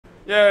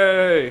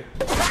Yay!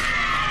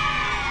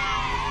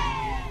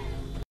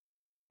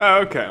 Oh,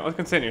 okay, let's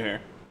continue here.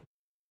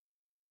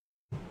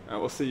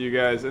 We'll see you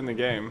guys in the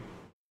game.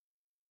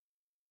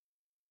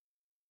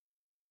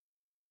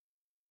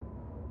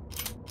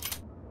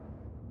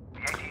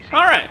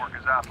 Alright. Network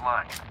is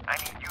offline. I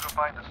need you to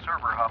find the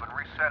server hub and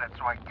reset it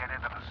so I can get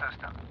into the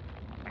system.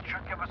 It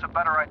should give us a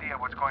better idea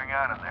of what's going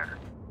on in there.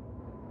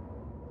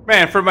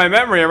 Man, from my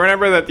memory, I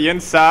remember that the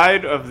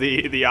inside of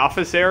the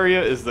office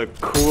area is the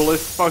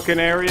coolest fucking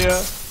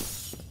area.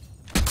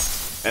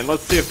 And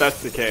let's see if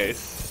that's the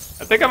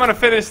case. I think I'm gonna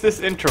finish this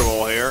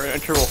interval here,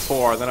 interval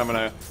 4, and then I'm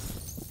gonna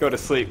go to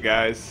sleep,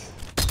 guys.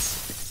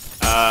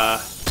 I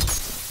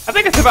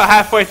think it's about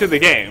halfway through the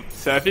game,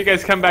 so if you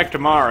guys come back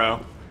tomorrow,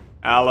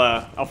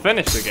 I'll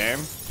finish the game.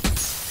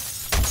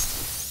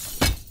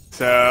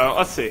 So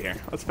let's see here.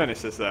 Let's finish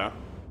this though.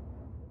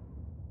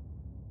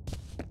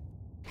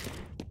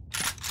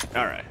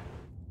 Alright.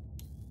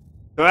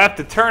 So I have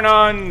to turn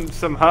on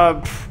some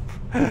hub.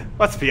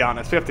 Let's be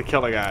honest, we have to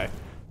kill a guy.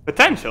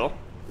 Potential.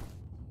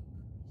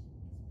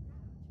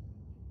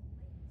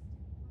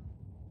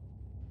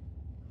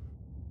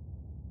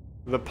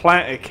 The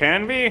plant it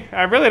can be?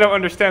 I really don't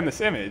understand this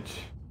image.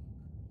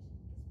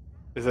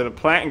 Is it a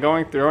plant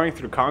going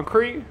through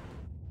concrete?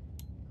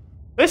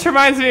 This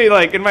reminds me,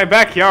 like, in my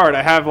backyard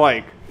I have,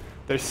 like,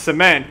 there's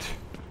cement,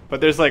 but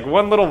there's like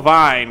one little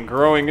vine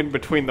growing in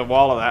between the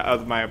wall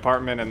of my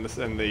apartment and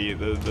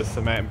the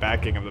cement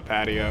backing of the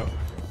patio.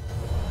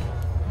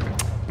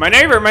 My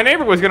neighbor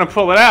was gonna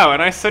pull it out,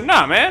 and I said,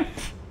 "Nah, man.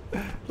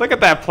 Look at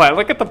that plant.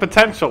 Look at the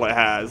potential it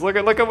has. Look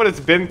at what it's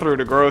been through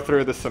to grow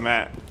through the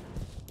cement.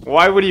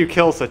 Why would you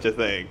kill such a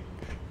thing?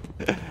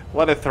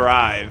 Let it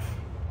thrive.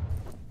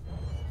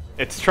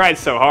 It's tried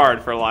so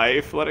hard for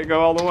life. Let it go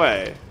all the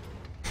way."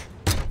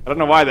 I don't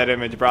know why that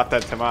image brought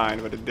that to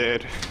mind, but it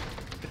did.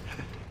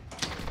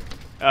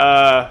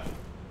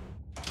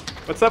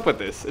 What's up with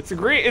this? It's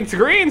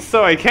green,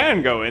 so I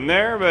can go in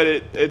there, but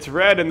it's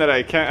red in that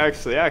I can't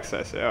actually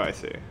access it. Oh, I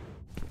see.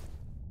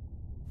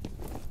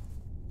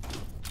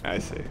 I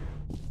see.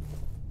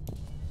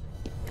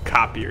 The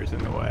copier's in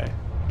the way.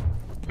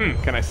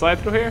 Can I slide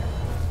through here?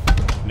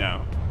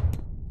 No.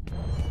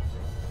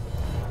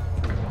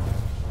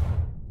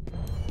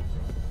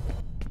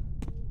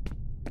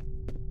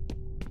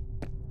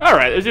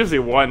 Alright, there's usually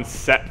one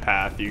set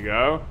path you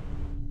go.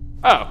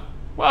 Oh,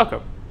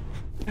 welcome.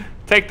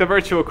 Take the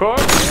virtual tour?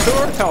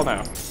 Hell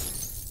no.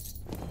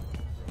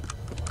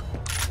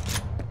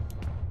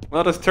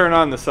 Let us turn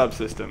on the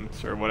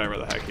subsystems, or whatever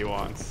the heck he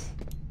wants.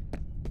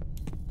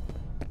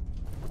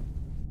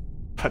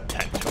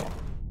 Potential.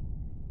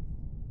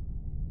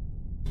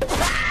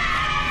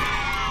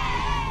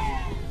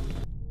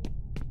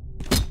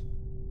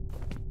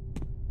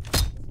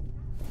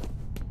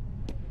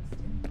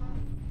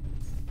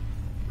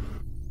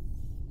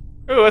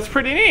 Ooh, that's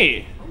pretty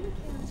neat.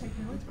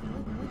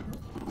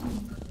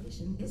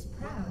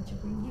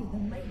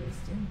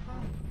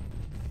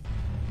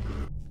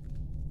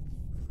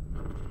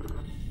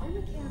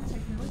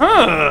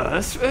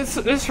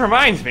 This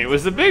reminds me.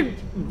 Was the big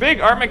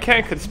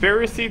Armacan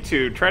conspiracy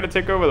to try to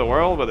take over the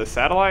world with a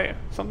satellite?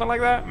 Something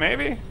like that,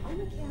 maybe?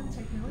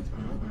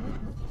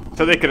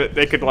 So they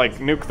could like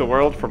nuke the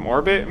world from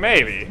orbit?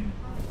 Maybe.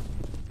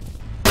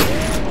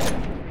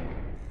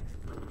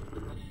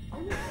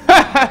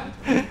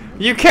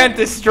 You can't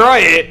destroy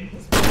it,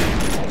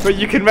 but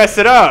you can mess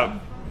it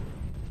up.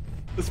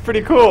 That's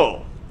pretty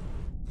cool.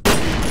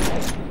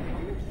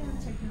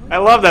 I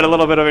love that a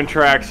little bit of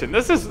interaction.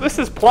 This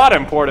is plot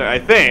important, I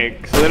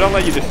think, so they don't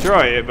let you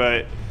destroy it,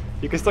 but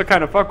you can still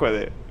kind of fuck with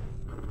it.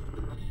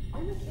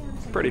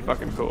 It's pretty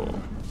fucking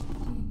cool.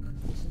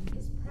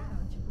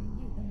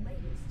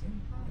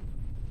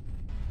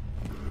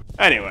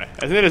 Anyway,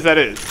 as neat as that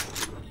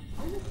is,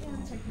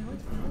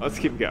 let's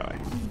keep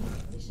going.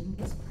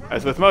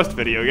 As with most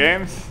video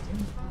games,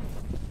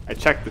 I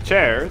check the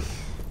chairs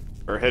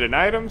for hidden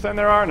items, and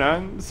there are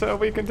none, so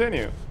we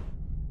continue.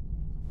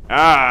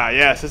 Ah,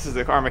 yes, this is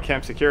the Arma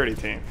Camp security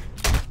team.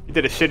 You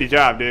did a shitty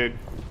job, dude.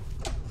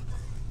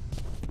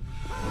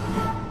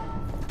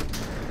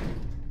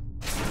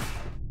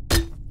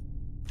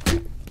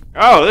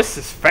 Oh, this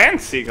is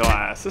fancy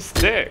glass. This is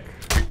thick.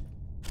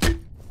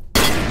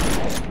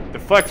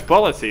 Deflects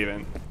bullets,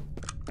 even.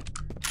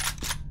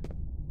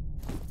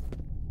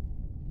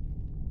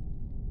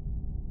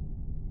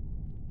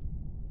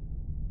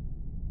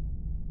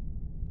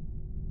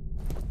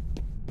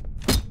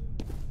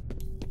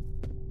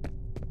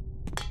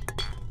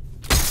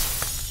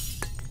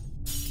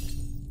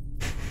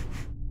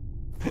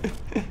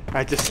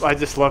 I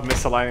just love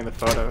misaligning the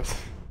photos.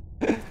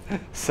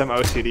 Some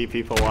OCD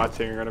people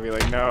watching are gonna be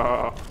like,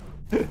 no.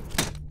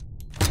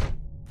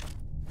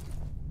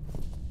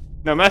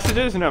 No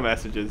messages? No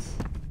messages.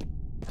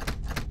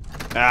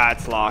 Ah,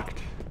 it's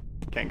locked.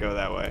 Can't go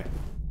that way.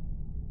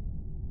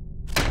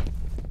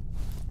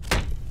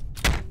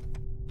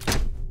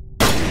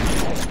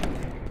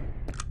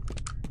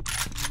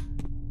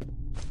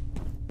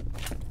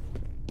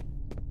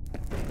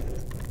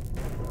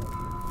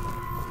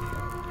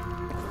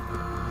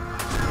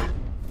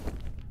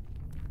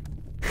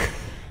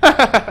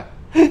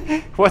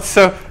 What's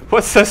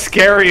so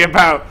scary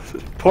about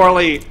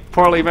poorly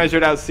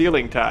measured out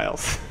ceiling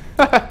tiles?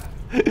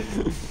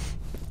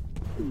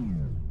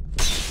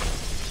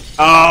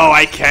 Oh,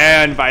 I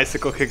can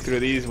bicycle kick through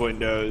these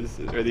windows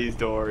or these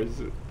doors.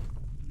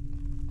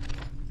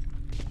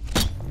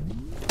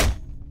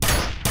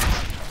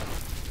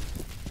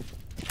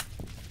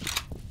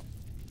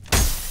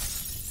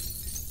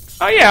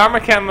 Oh yeah, armor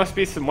cam must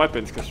be some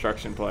weapons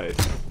construction place.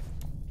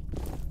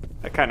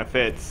 That kind of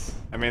fits.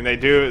 I mean, they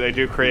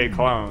do create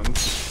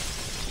clones.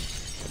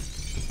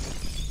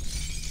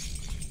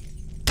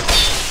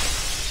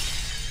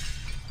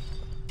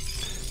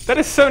 That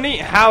is so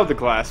neat how the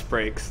glass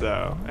breaks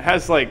though. It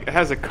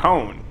has a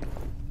cone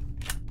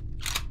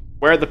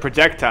where the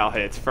projectile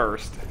hits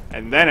first,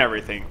 and then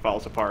everything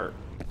falls apart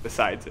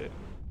besides it.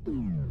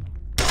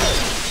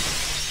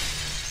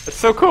 That's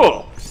so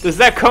cool. Does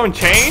that cone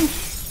change?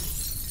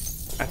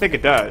 I think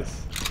it does.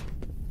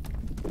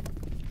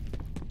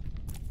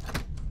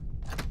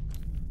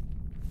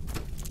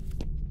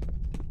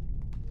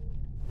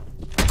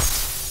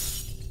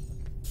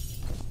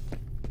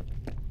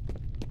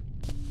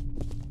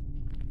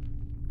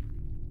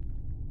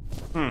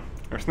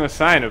 There's no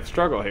sign of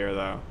struggle here,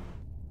 though.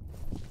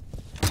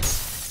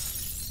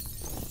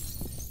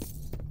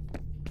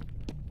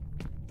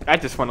 I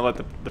just want to let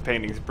the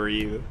paintings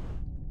breathe.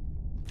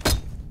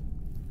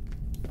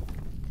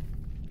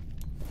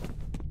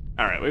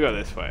 Alright, we go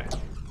this way.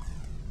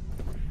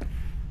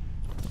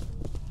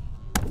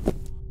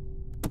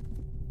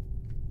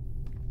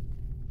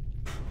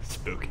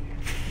 Spooky.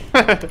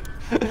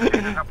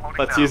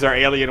 Let's use our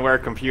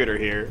Alienware computer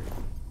here.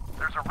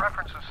 There's a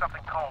reference to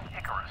something called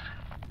Icarus.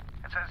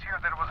 It says here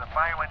that it was a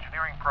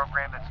bioengineering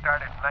program that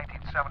started in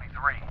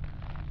 1973.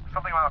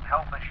 Something about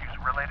health issues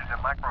related to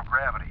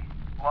microgravity.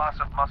 Loss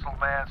of muscle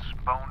mass,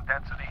 bone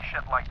density,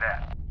 shit like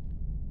that.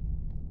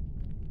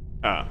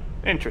 Oh,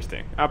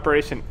 interesting.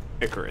 Operation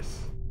Icarus.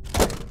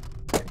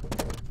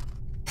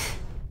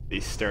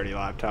 These sturdy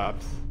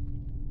laptops.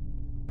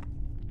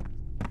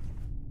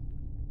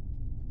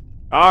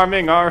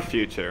 Arming our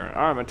future.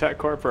 Armatech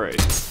Corporation.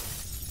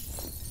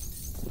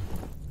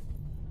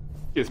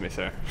 Excuse me,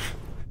 sir.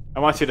 I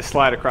want you to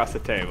slide across the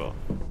table.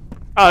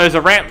 Oh, there's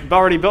a ramp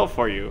already built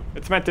for you.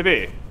 It's meant to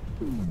be.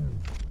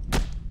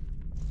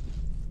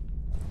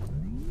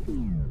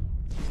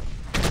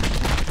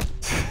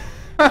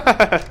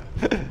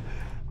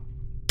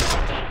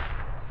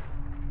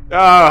 Oh,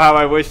 how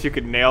I wish you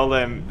could nail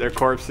their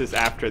corpses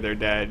after they're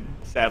dead.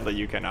 Sadly,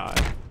 you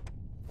cannot.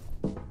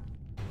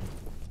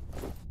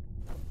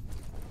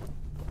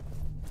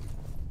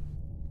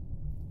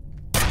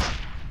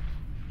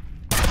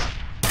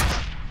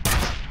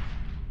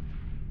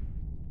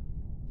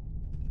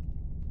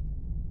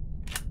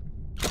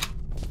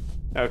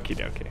 Okie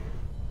dokie.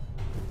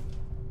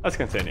 Let's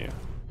continue.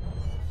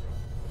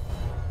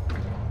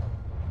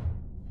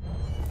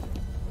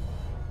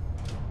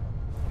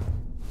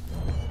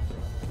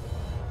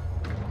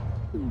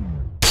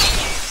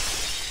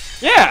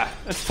 Yeah,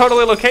 it's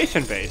totally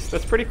location based.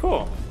 That's pretty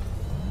cool.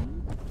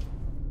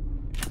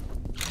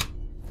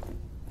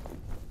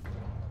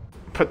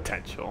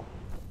 Potential.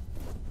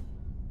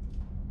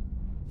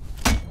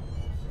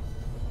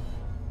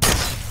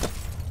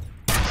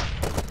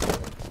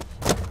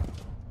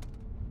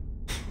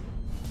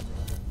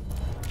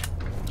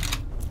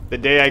 The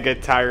day I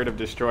get tired of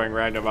destroying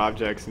random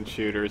objects and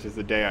shooters is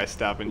the day I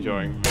stop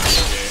enjoying video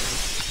games.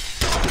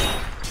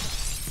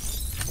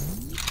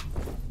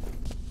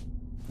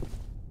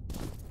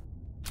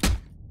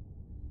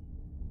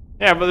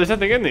 Yeah, but there's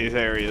nothing in these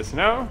areas,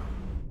 no?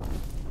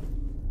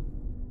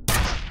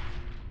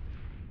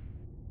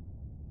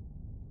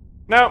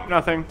 Nope,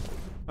 nothing.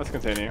 Let's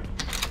continue.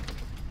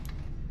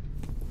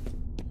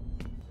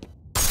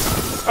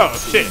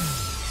 Oh, shit.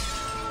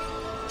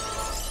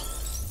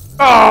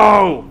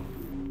 Oh!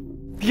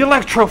 The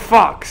Electro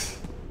Fox!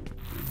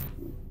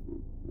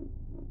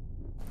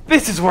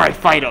 This is where I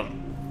fight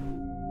him!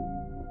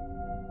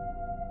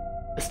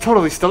 It's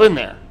totally still in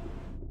there.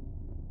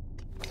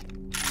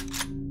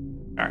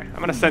 Alright, I'm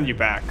gonna send you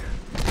back.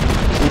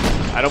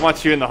 I don't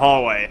want you in the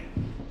hallway.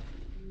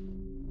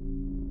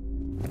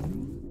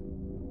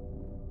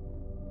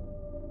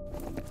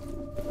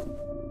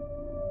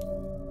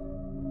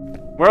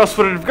 Where else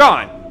would it have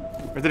gone?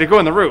 Or did it go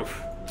in the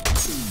roof?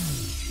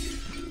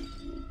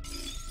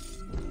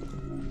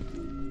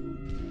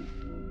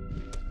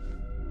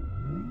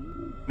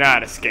 Nah,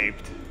 it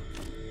escaped.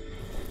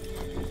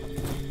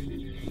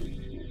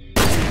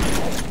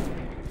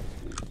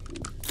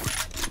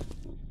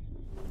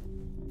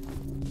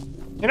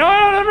 You know,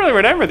 I don't really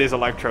remember these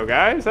Electro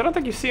guys. I don't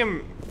think you see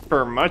them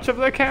for much of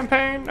the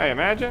campaign, I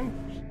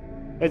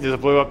imagine. They just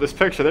blew up this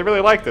picture. They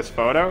really like this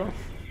photo.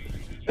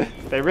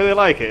 They really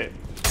like it.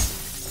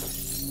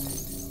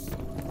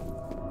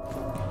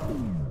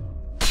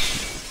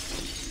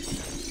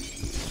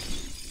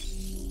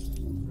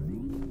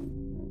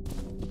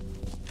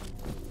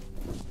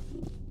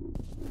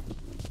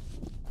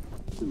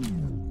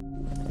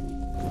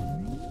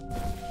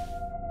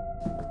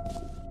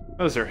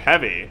 Those are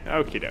heavy.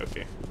 Okie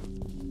dokie.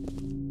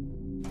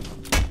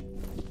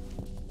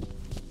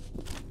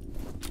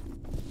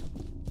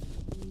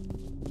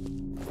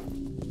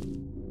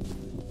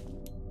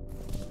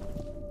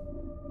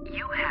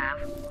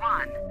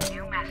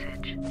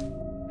 message.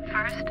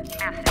 First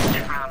message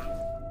from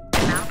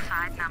an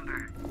outside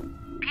number.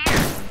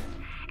 Peter,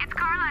 it's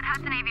Carla at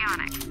Hudson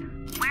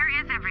Avionics. Where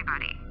is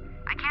everybody?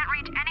 I can't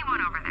reach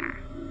anyone over there.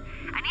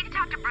 I need to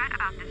talk to Brett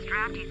about this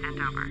draft he sent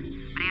over,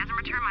 but he hasn't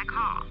returned my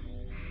call.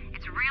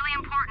 It's really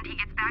important he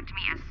gets back to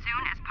me as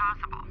soon as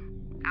possible.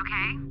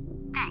 Okay?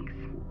 Thanks.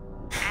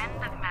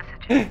 End of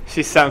messages.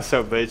 She sounds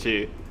so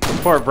bitchy.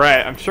 Poor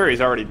Brett, I'm sure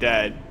he's already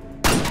dead.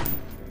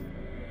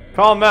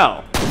 Call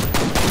Mel.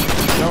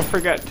 Don't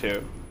forget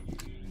to.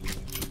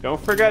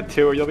 Don't forget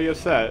to or you'll be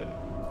upset.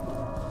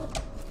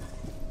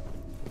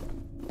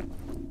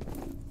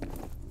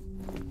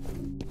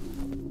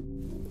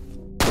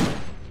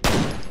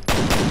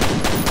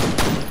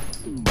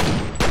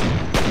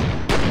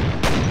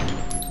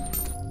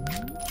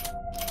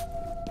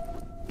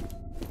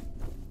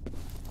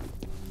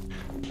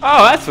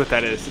 Oh, that's what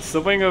that is. It's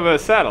the wing of a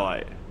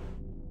satellite.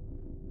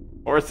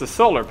 Or it's the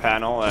solar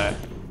panel that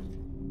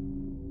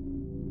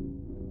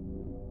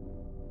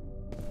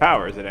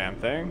powers the damn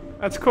thing.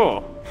 That's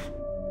cool.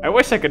 I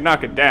wish I could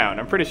knock it down.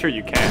 I'm pretty sure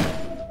you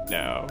can.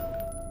 No.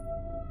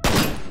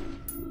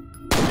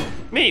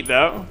 Neat,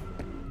 though.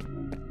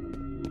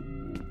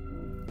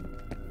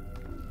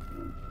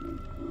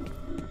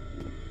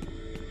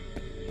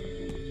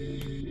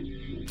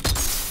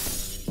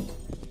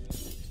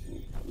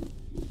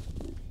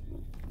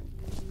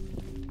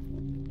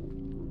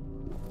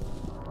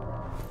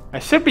 I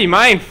should be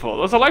mindful.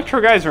 Those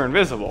Electro guys are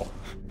invisible.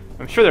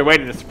 I'm sure they're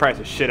waiting to surprise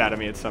the shit out of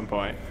me at some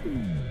point.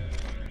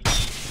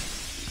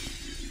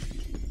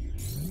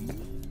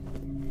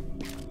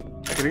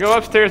 I can go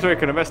upstairs or I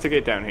can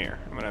investigate down here.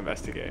 I'm gonna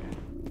investigate.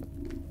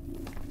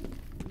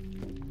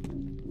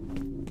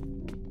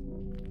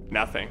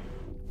 Nothing.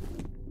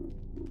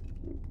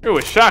 Ooh,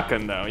 a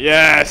shotgun though.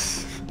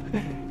 Yes!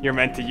 You're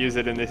meant to use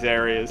it in these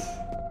areas.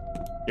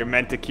 You're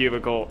meant to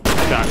cubicle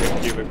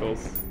shotgun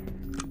cubicles.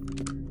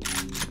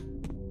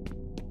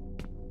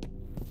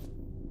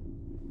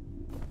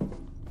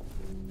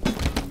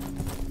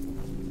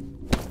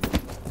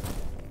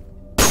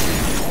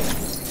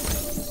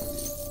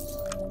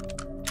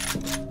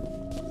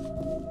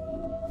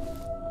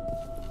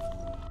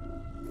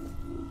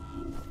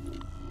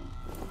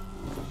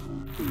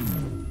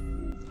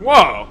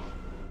 Whoa!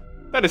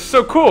 That is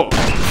so cool!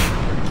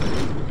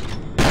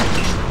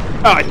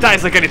 Oh, it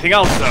dies like anything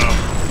else, though.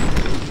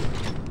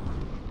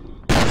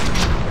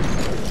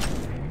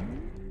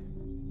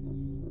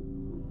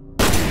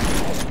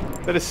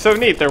 That is so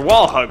neat, they're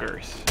wall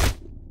huggers.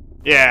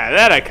 Yeah,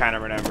 that I kind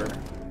of remember.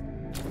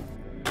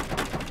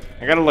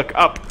 I gotta look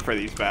up for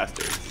these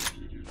bastards.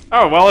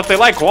 Oh, well, if they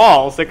like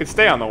walls, they could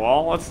stay on the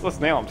wall. Let's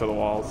nail them to the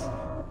walls.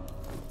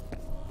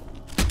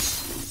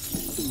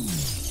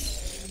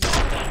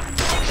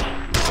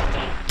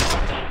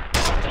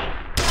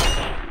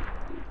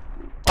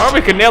 Or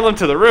we could nail them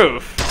to the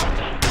roof.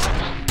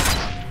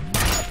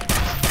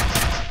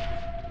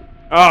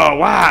 Oh,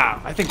 wow.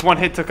 I think one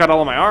hit took out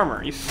all of my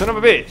armor. You son of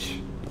a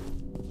bitch.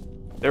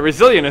 They're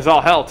resilient as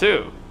all hell,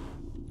 too.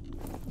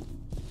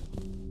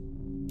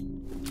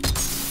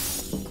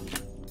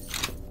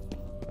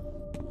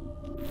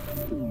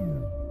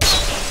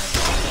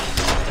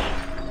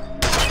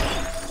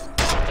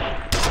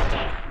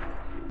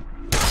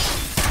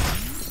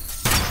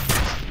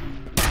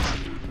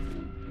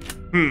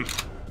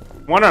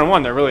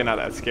 One-on-one, they're really not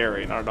that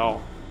scary, not at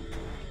all.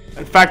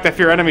 In fact, I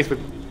fear enemies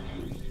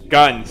with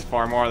guns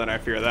far more than I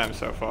fear them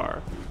so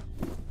far.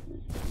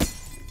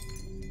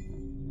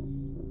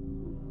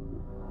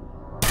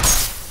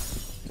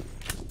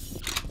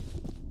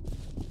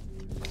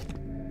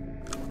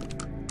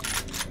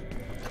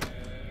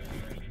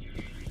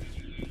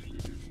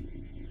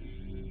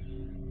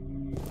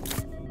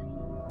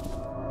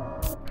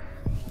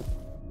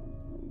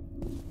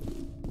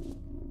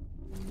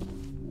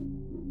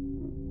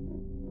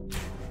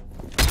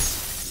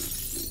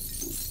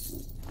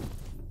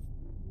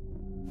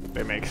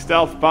 They make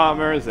stealth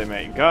bombers, they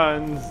make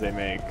guns, they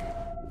make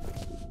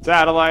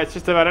satellites,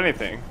 just about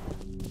anything.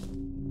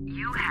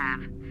 You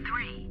have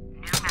 3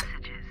 new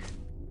messages.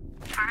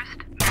 First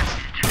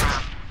message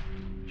from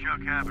Chuck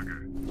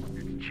Haberger.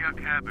 It's Chuck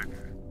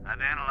Haberger. I've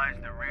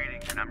analyzed the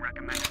readings and I'm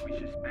recommending we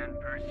suspend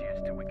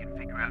Perseus till we can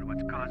figure out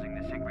what's causing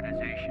the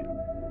synchronization.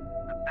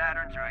 The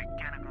patterns are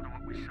identical to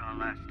what we saw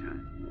last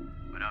time,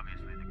 but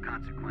obviously the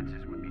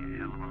consequences would be a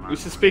hell of a lot. You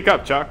should speak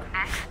up, Chuck.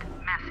 next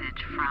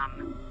message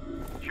from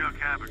Chuck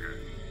Haberger,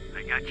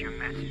 I got your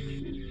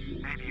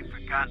message. Maybe you've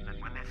forgotten that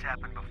when this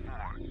happened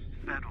before,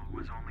 Fettel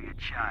was only a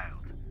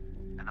child.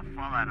 And the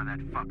fallout of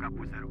that fuck-up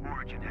was that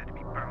Origin had to be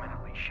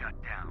permanently shut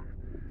down.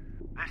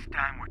 This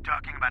time we're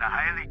talking about a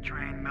highly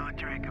trained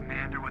military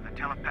commander with a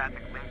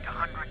telepathic link to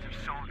hundreds of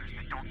soldiers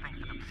that don't think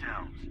for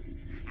themselves.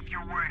 If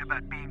you're worried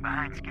about being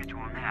behind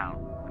schedule now,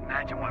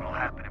 imagine what'll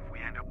happen if we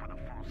end up with a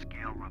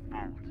full-scale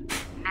revolt.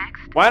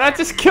 next. Why not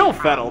just kill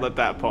Fettel at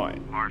that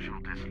point? Marshal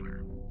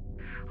Disler.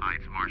 Hi,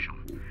 it's Marshall.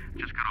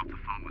 Just got off the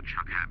phone with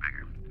Chuck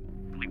Haberger.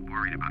 Really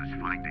worried about his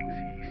findings.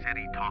 He said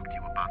he talked to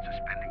you about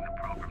suspending the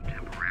program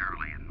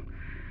temporarily, and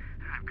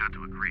I I've got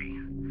to agree.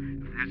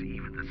 If there's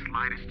even the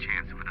slightest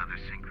chance of another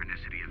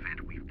synchronicity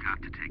event, we've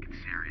got to take it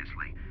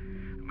seriously.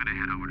 I'm gonna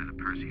head over to the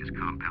Perseus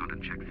compound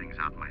and check things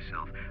out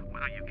myself. Why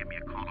don't you give me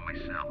a call on my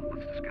cell?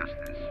 Let's discuss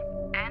this.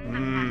 End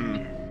of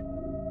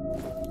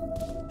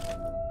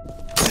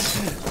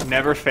messages.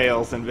 Never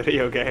fails in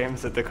video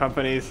games that the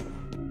companies,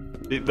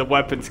 the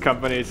weapons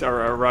companies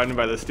are run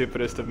by the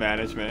stupidest of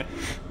management.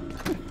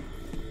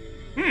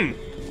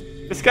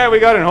 This guy we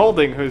got in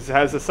holding who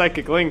has a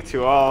psychic link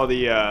to all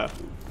the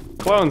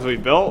clones we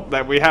built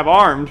that we have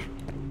armed.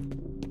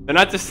 They're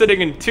not just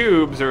sitting in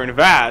tubes or in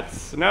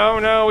vats.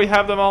 No, we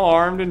have them all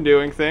armed and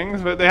doing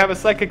things, but they have a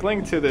psychic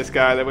link to this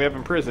guy that we have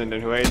imprisoned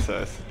and who hates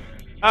us.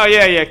 Oh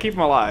yeah, keep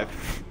him alive.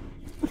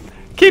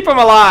 Keep him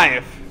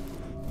alive!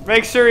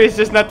 Make sure he's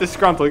just not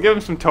disgruntled. Give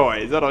him some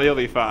toys. He'll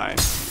be fine.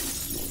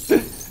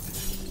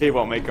 He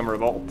won't make him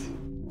revolt.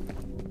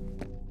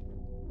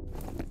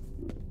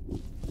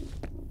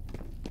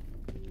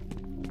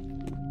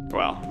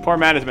 Well, poor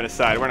management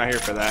aside, we're not here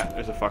for that.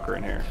 There's a fucker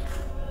in here.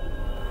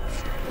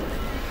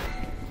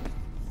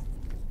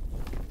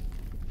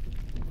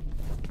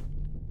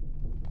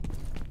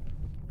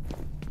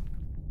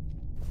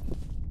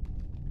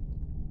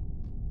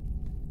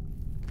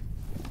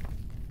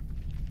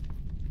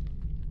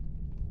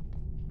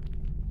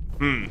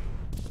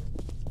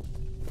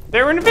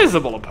 They were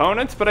invisible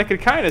opponents, but I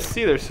could kind of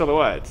see their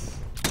silhouettes.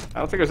 I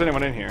don't think there's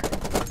anyone in here.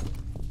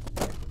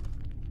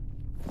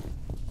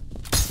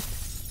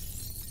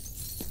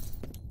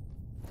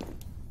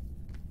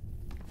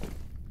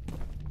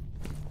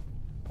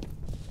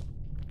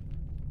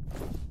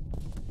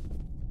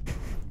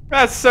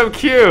 That's so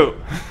cute!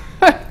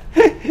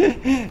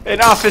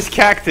 An office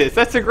cactus.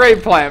 That's a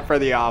great plant for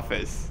the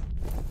office.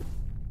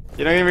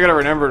 You don't even gotta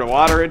remember to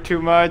water it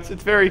too much.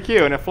 It's very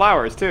cute, and it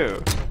flowers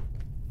too.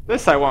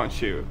 This I won't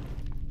shoot.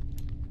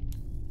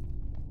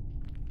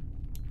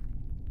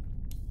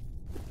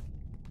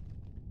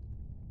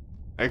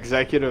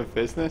 Executive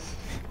business?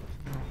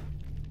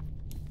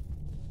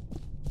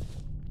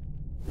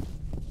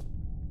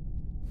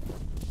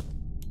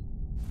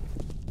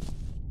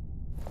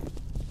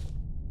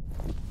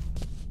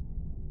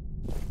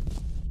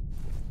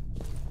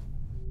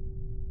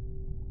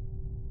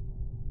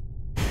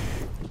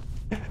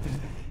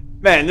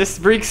 Man, this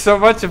reeks so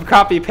much of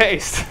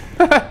copy-paste.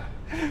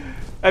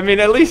 I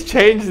mean, at least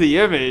change the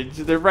image.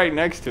 They're right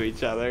next to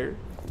each other.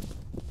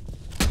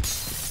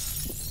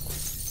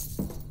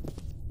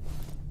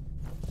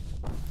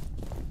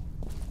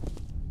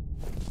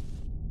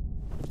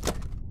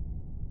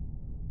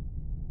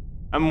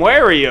 I'm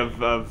wary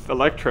of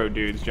electro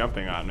dudes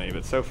jumping on me,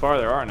 but so far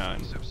there are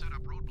none. Have set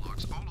up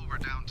roadblocks all over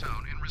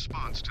downtown in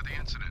response to the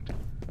incident.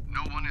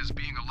 No one is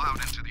being allowed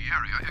into the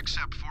area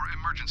except for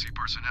emergency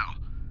personnel.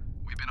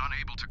 We've been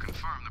unable to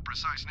confirm the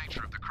precise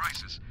nature of the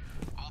crisis,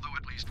 although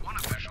at least one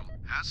official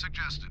has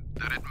suggested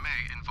that it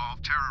may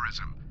involve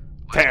terrorism.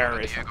 Let's go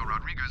to Diego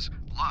Rodriguez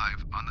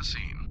live on the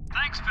scene.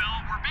 Thanks, Phil.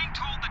 We're being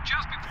told that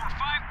just before 5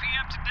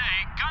 p.m. today,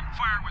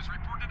 gunfire was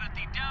reported at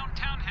the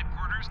downtown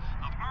headquarters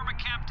of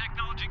Armacam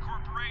Technology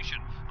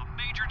Corporation, a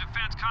major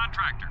defense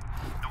contractor.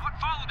 Now, what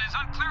followed is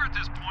unclear at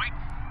this point.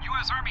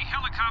 U.S. Army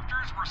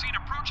helicopters were seen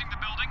approaching the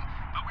building,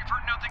 but we've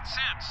heard nothing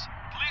since.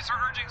 Police are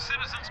urging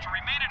citizens to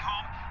remain at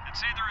home and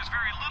say there is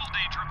very little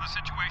danger of the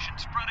situation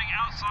spreading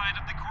outside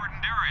of the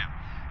cordoned area.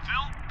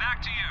 Phil, back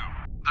to you.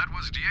 That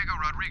was Diego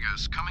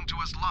Rodriguez coming to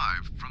us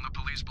live from the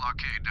police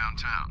blockade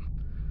downtown.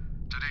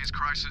 Today's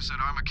crisis at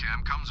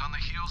Armacam comes on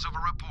the heels of a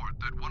report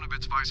that one of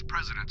its vice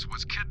presidents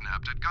was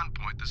kidnapped at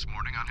gunpoint this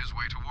morning on his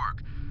way to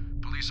work.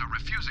 Police are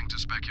refusing to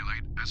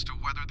speculate as to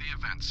whether the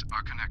events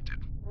are connected.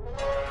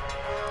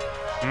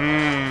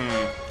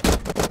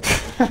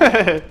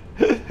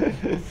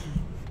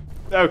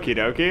 Okie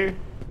dokie.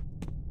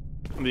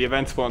 The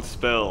events won't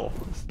spill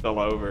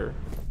over.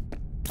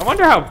 I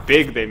wonder how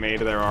big they made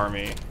their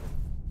army.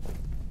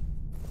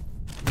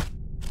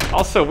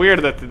 Also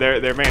weird that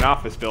their main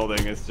office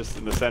building is just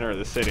in the center of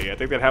the city. I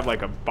think they'd have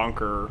like a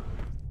bunker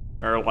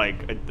or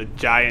like a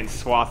giant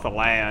swath of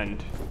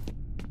land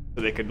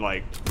so they could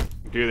like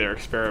do their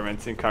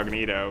experiments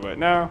incognito, but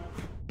no.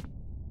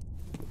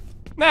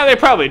 No, they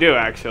probably do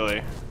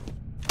actually.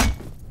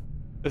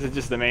 This is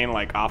just the main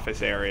like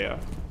office area.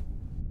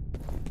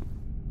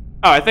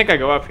 Oh, I think I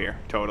go up here.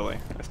 Totally.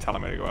 It's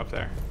telling me to go up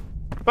there.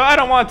 But I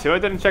don't want to. I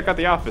didn't check out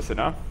the office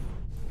enough.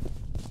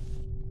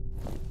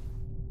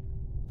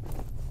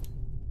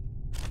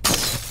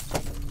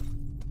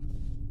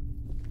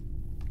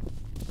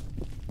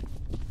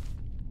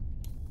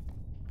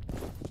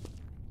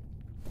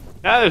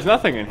 Ah, there's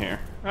nothing in here.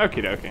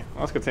 Okie dokie.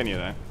 Let's continue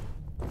then.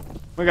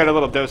 We got a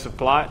little dose of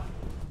plot.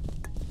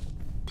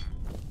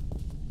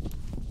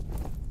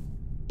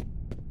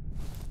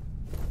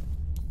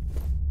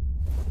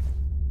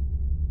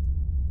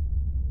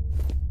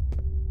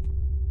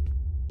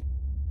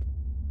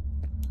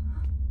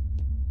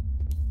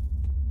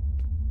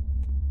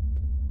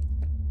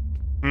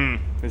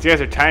 These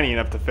guys are tiny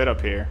enough to fit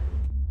up here.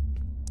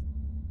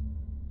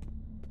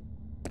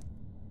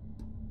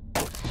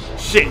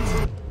 Shit!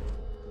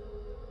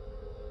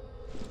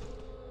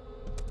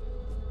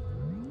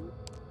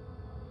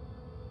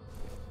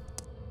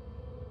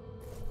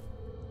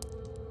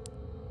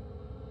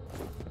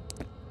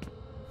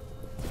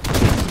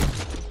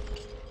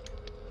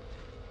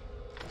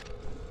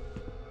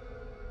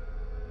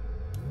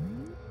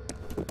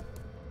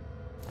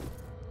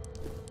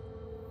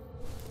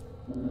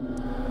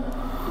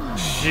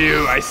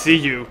 Shoo, I see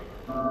you.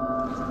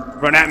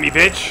 Run at me,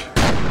 bitch.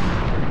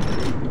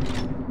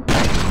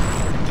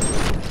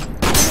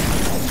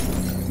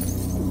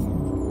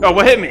 Oh,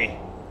 what hit me?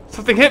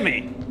 Something hit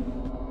me.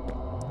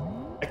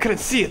 I couldn't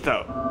see it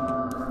though.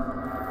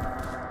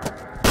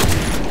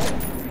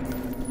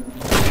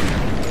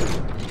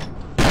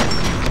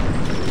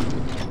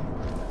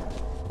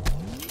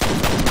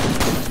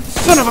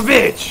 Son of a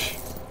bitch!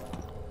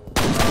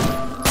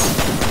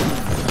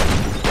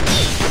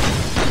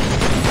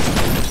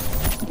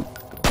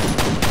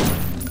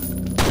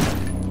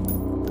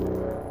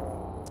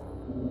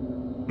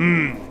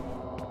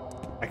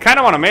 I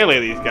kinda wanna melee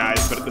these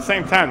guys, but at the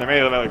same time, they're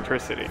made of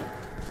electricity.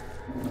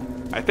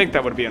 I think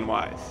that would be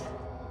unwise.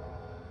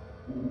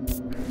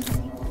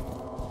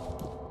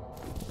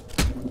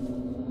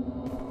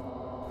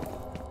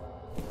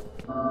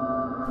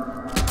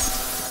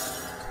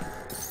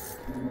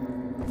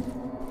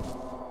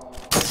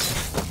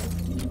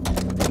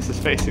 This is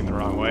facing the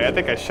wrong way. I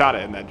think I shot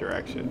it in that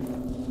direction.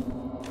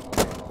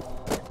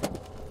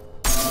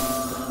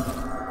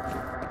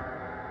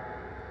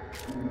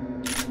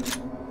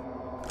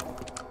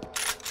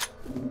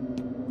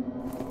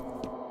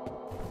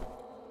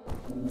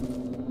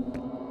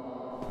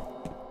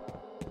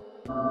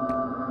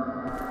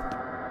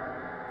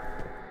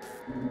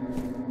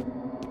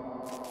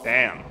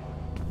 Damn.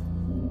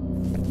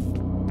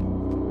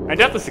 I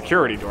doubt the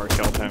security door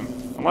killed him.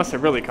 Unless it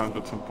really comes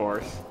with some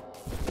force.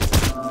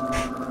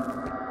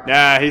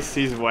 Nah,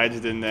 he's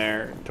wedged in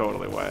there.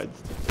 Totally wedged.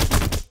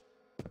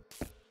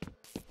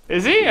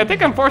 Is he? I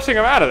think I'm forcing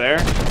him out of there.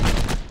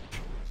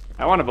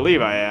 I want to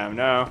believe I am.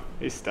 No,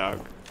 he's stuck.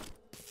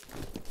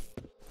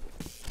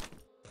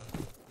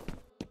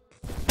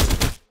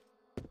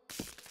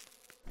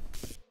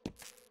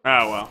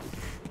 Oh well.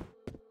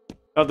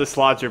 They'll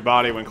dislodge your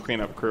body when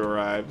cleanup crew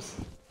arrives.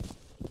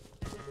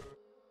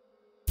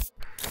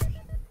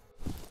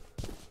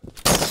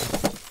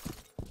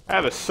 I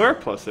have a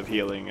surplus of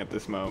healing at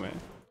this moment.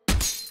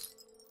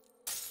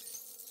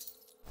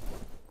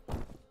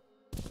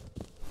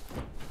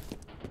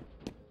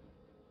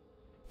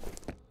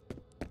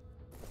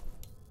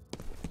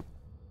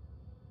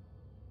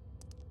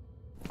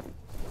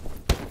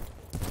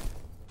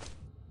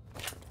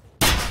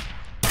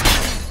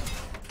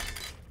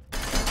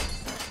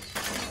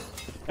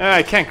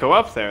 I can't go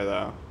up there,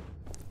 though.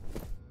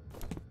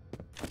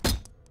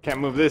 Can't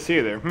move this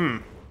either.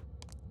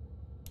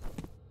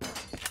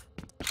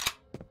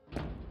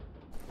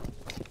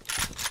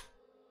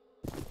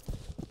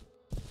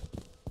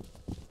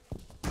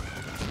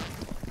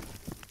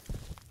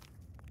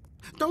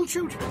 Don't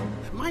shoot!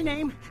 My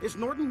name is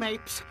Norton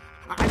Mapes.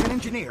 I'm an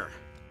engineer.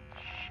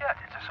 Shit,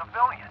 it's a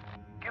civilian.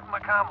 Give him a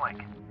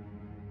comlink.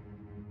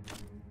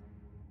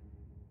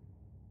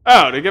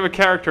 Oh, to give a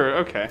character...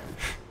 Okay.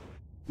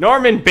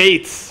 Norman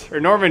Bates. Or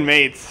Norman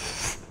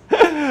Mates.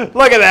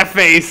 Look at that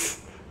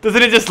face!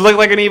 Doesn't it just look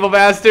like an evil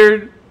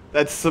bastard?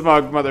 That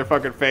smug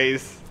motherfucking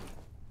face.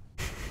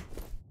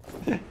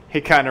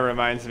 He kind of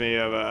reminds me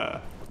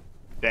of,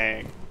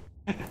 dang.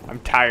 I'm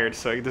tired,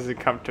 so it doesn't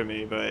come to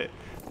me, but...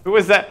 Who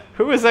was that?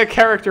 Who was that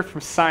character from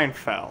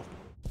Seinfeld?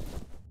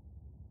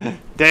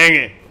 Dang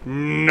it.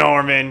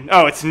 Norman.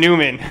 Oh, it's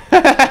Newman.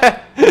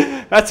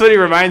 That's what he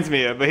reminds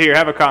me of, but here,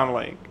 have a comm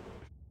link.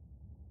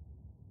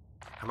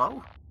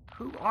 Hello?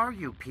 Who are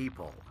you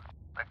people?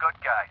 The good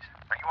guys.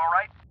 Are you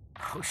alright?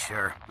 Oh,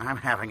 sure. I'm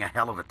having a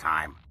hell of a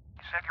time.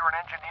 You said you're an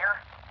engineer?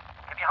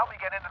 Can you help me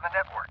get into the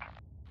network?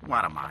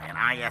 What am I,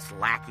 an IS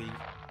lackey?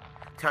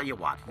 Tell you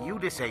what, you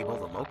disable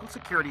the local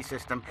security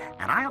system,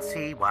 and I'll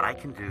see what I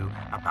can do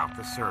about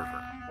the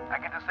server. I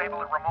can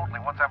disable it remotely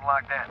once I'm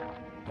logged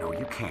in. No,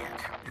 you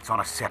can't. It's on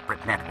a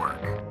separate network.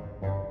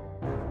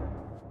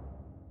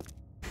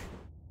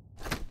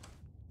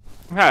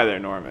 Hi there,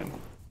 Norman.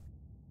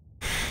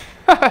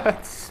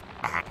 It's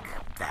back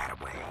that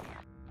way.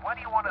 Why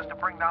do you want us to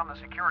bring down the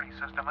security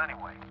system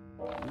anyway?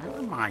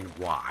 Never mind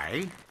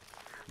why.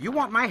 You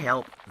want my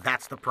help,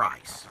 that's the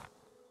price.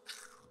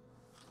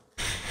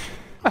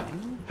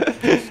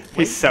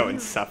 He's so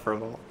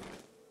insufferable.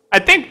 I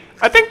think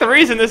the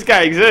reason this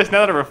guy exists, now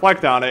that I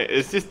reflect on it,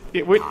 is just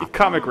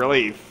comic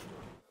relief.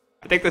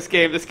 I think this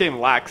game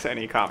lacks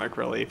any comic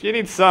relief. You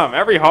need some.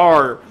 Every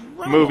horror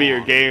movie or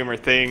game or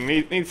thing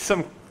needs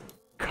some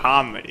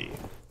comedy,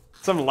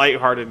 some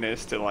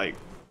lightheartedness to like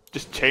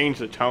just change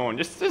the tone,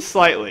 just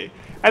slightly.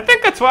 I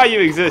think that's why you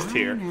exist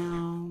here.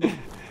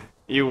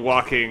 You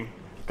walking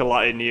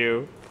glutton,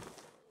 you.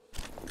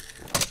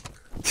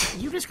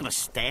 You just gonna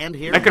stand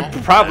here? I could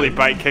probably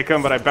bite kick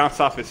him, but I bounced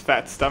off his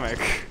fat stomach.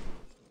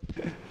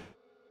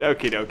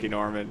 Okie dokie,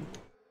 Norman.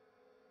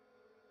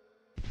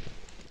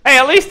 Hey,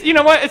 at least, you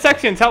know what? It's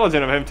actually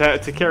intelligent of him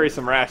to carry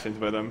some rations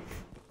with him.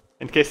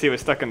 In case he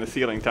was stuck in the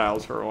ceiling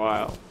tiles for a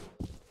while.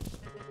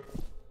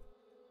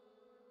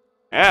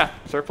 Yeah,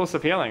 surplus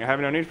of healing. I have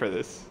no need for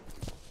this.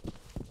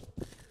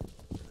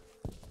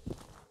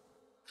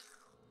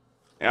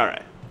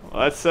 Alright.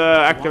 Well, let's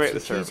activate the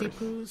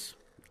servers.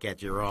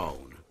 Get your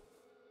own.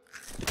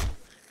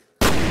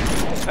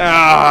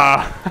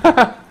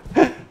 Ah!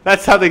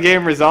 That's how the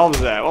game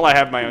resolves that. Well, I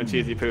have my own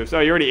cheesy poofs.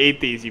 Oh, you already ate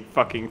these, you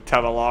fucking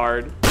tub of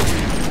lard.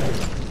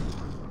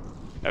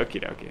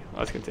 Okie dokie.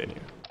 Let's continue.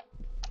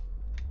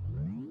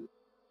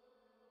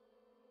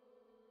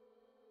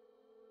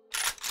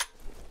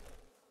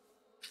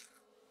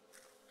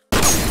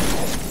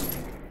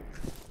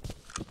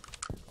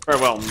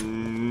 Farewell,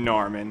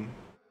 Norman.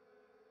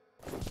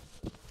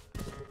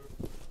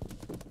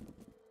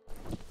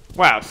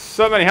 Wow,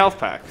 so many health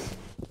packs.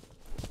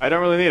 I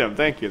don't really need them,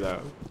 thank you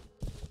though.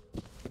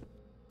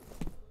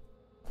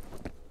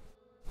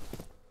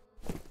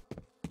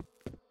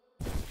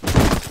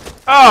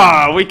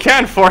 Oh, we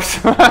can force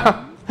him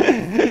out.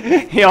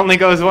 He only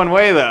goes one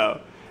way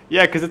though.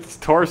 Yeah, because it's his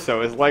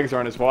torso, his legs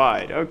aren't as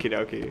wide. Okie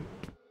dokie.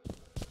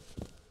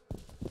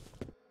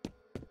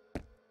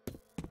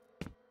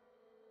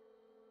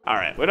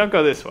 Alright, we don't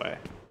go this way.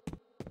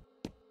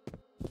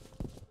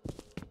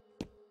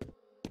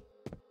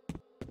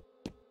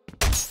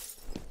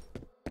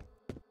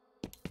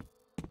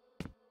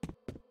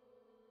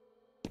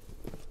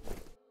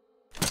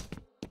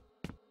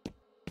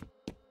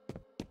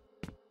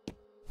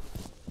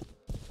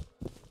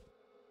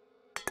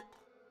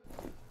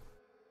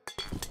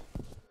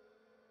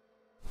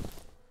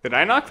 Did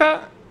I knock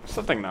that?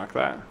 Something knocked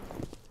that.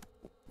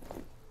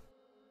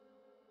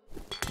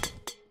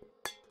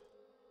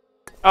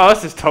 Oh,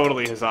 this is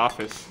totally his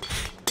office.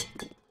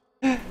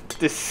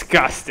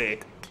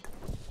 Disgusting.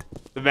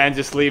 The man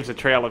just leaves a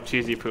trail of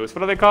cheesy poos.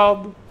 What are they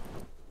called?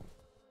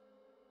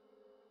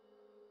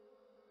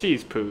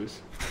 Cheese poos.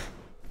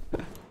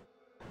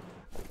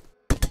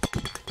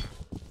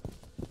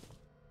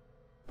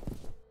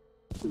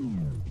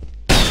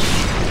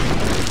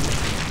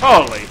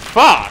 Holy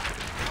fuck!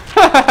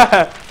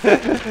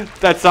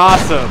 That's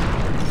awesome.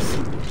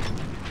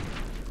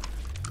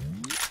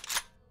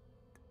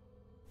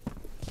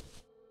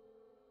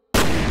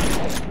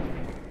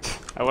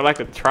 I would like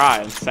to try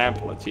and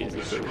sample a cheesy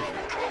food.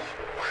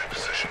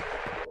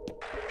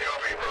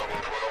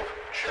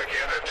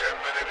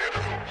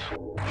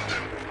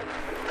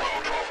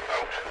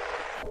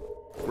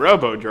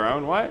 Robo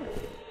drone, what?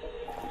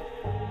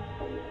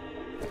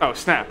 Oh,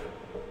 snap.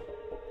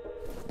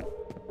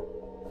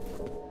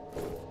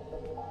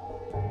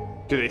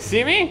 Do they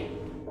see me?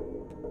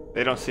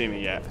 They don't see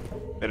me yet.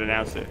 They'd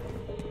announce it.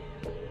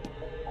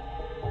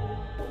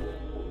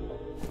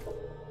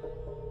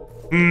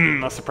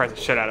 I'll surprise the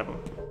shit out of them.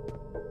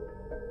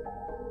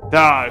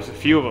 Ah, there's a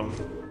few of them.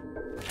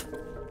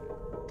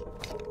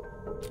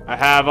 I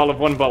have all of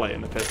one bullet in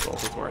the pistol.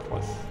 It's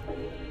worthless.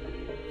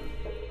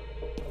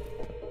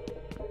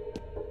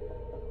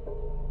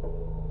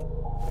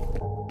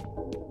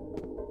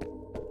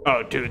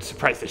 Oh, dude,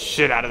 surprise the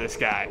shit out of this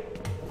guy.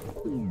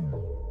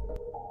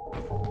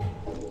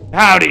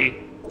 Howdy!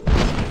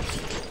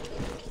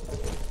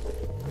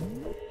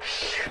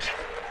 Shit.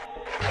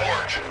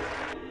 Report.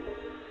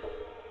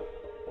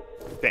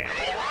 Damn. All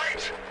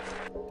right?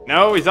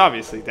 No, he's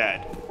obviously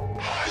dead.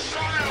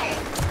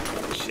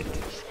 Hostile. Shit.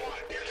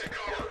 Squad, get to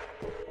cover.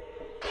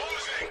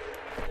 Closing.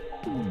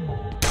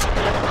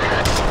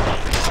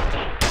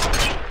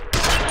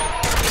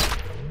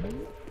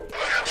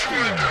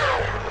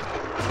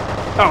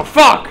 Oh,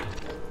 fuck!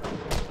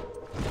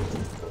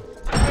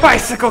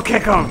 Bicycle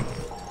kick him!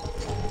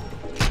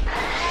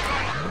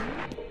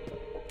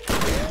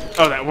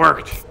 Oh, that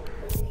worked.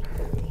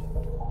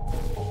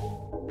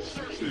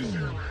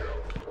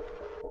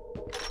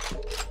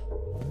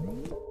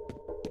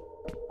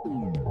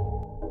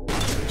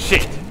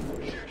 Shit.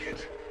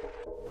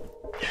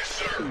 Yes,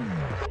 sir.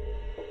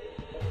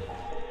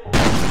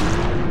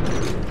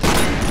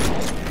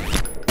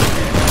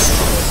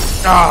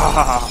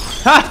 Oh.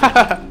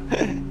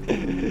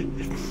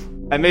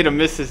 I made him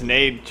miss his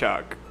nade,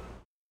 Chuck.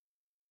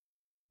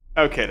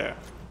 Okay, though.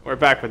 We're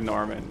back with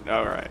Norman.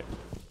 Alright.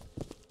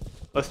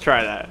 Let's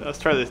try that. Let's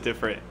try this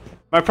different.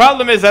 My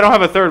problem is I don't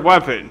have a third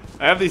weapon.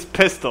 I have these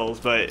pistols,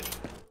 but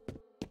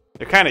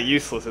they're kind of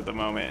useless at the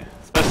moment.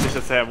 Especially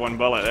since they have one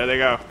bullet. There they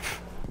go.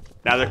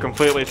 Now they're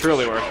completely,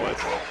 truly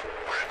worthless. We're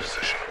in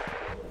position.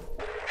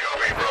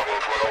 Copy, Bravo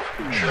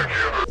 12. Check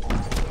your...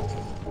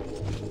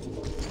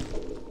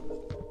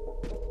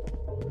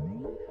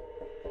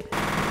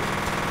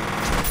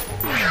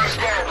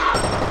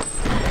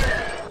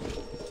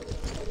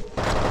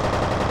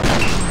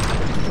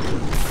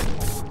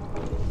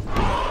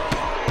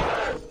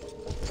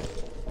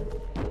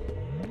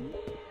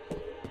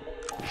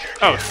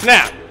 Oh,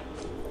 snap!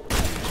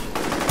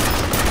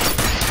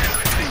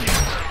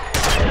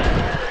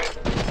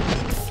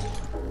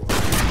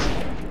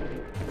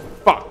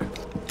 Fuck.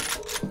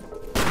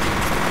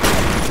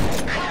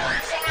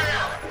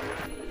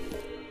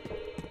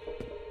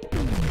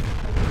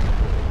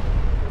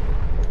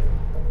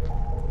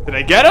 Did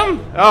I get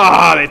him?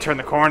 Oh, they turned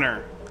the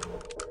corner.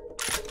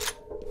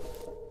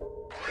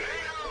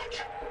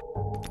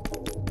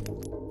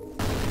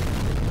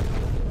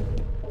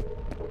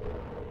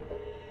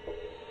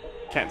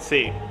 Can't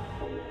see.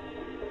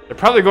 They're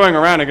probably going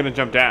around and gonna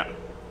jump down.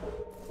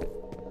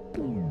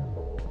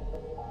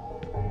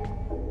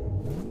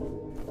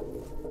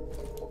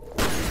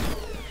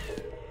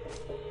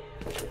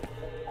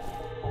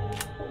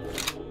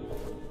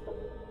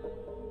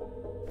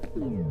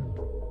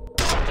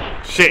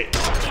 Shit.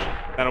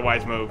 Not a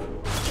wise move.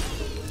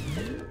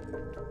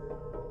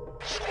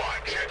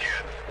 Squad, check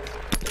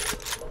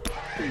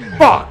in.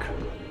 Fuck!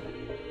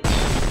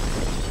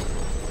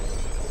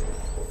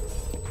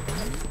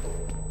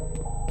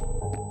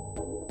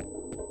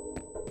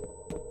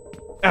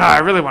 I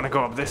really want to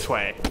go up this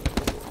way.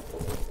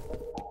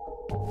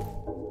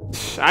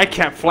 I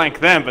can't flank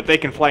them, but they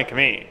can flank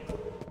me.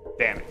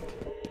 Damn it.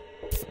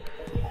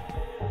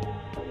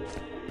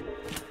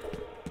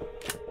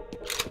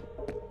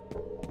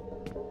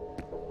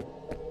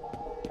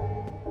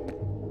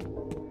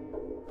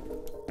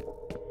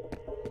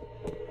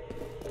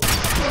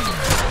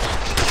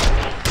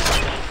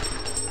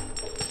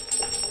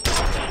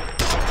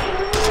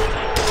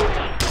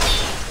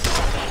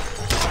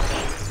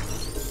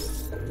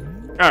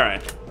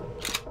 Alright.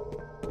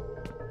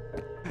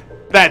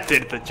 That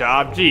did the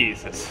job,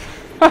 Jesus.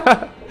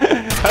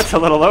 That's a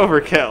little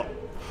overkill.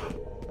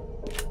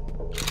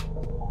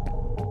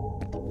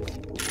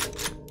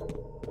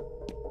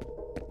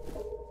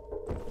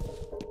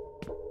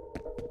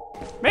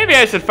 Maybe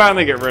I should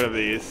finally get rid of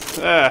these.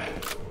 I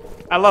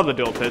love the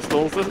dual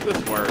pistols.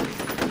 This works.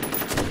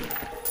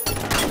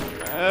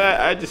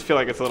 I just feel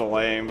like it's a little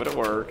lame, but it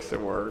works. It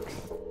works.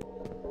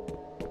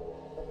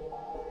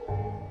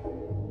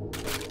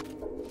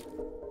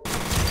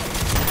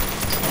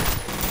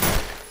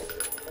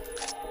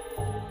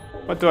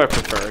 What do I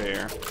prefer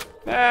here?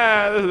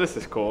 This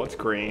is cool. It's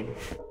green.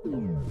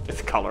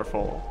 It's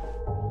colorful.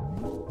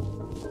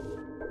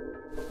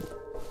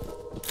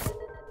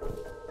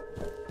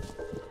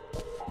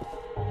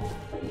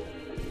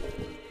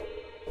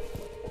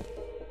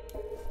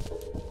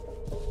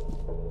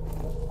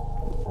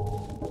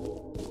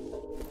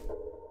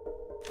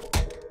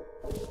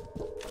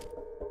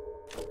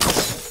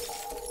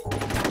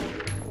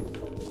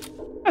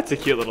 That's a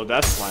cute little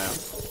death slam.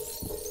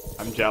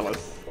 I'm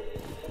jealous.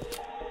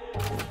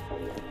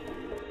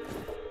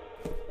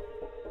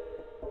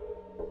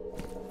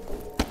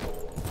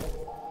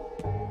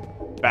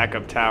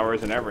 Backup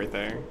towers and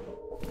everything.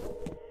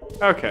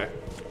 Okay.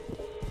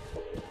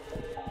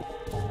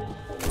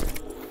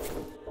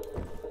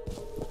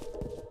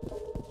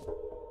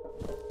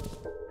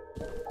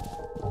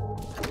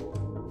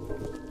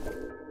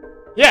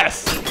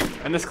 Yes!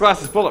 And this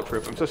glass is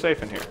bulletproof. I'm so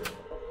safe in here.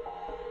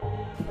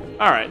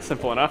 Alright,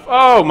 simple enough.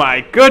 Oh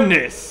my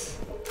goodness!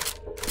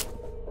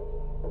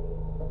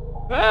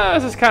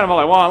 This is kind of all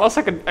I want. Unless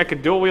I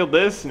could dual wield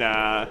this?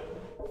 Nah.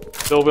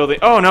 Dual wielding.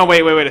 Oh no,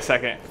 wait a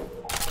second.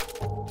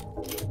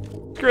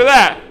 Screw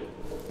that!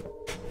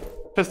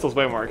 Pistol's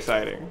way more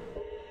exciting.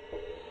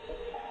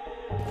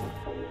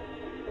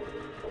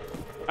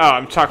 Oh,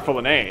 I'm chock full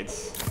of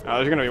nades. Oh,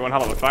 there's gonna be one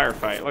hell of a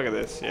firefight. Look at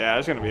this. Yeah,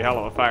 there's gonna be a hell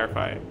of a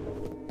firefight.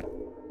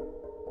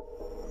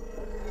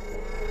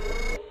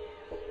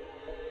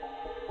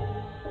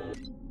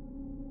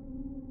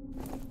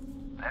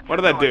 What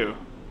did that do?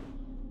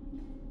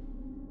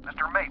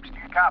 Mr. Mapes, do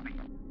you copy?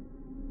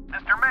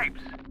 Mr.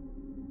 Mapes!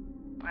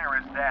 Where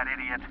is that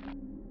idiot?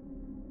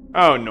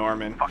 Oh,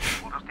 Norman. Fuck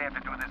it, we'll just have to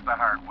do this the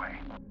hard way.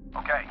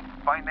 Okay,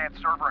 find that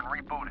server and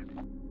reboot it.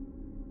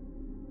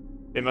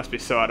 It must be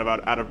so out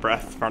of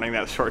breath running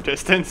that short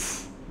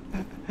distance.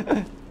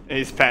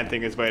 He's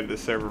panting his way to the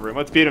server room.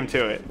 Let's beat him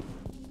to it.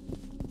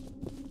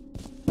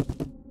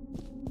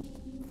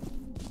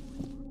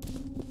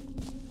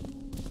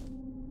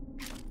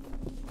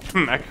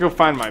 I could go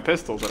find my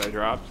pistols that I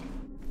dropped.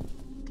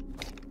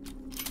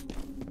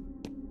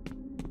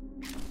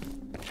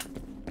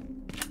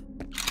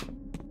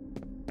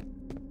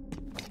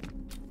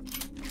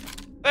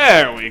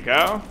 There we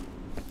go.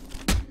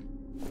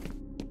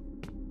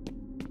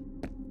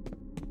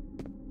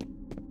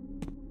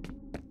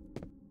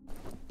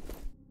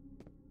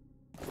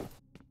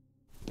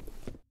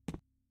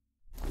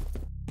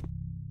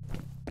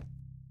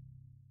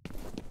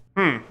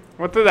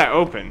 What did that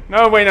open?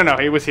 No, wait, no,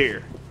 he was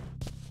here.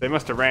 They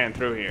must have ran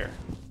through here.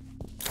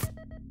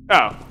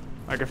 Oh,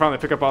 I can finally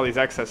pick up all these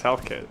excess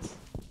health kits.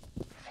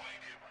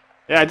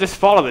 Yeah, just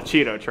follow the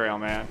Cheeto trail,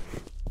 man.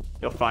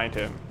 You'll find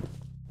him.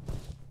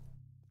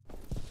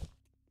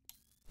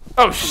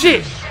 Oh,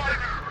 shit!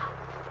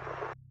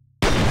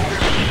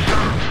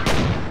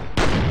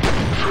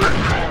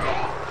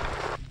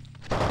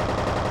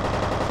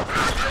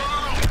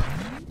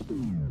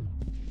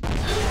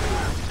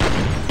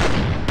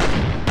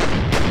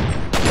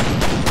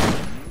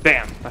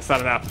 Damn, that's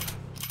not enough.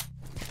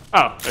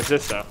 Oh, there's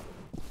this though.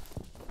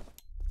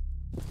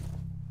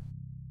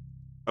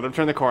 Let them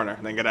turn the corner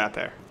and then get out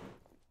there.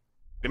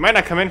 They might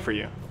not come in for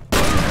you.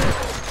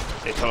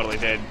 They totally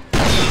did.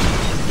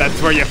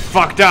 That's where you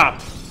fucked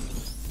up!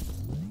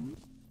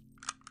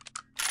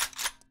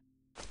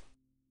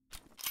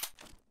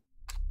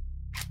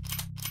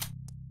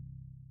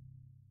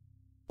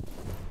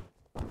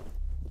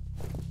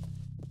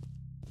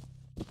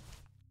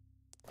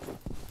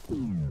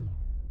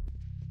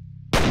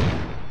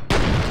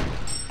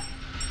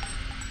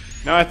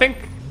 No, I think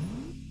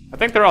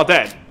they're all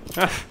dead.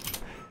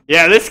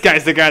 Yeah, this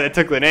guy's the guy that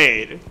took the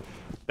nade.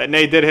 That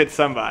nade did hit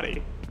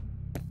somebody.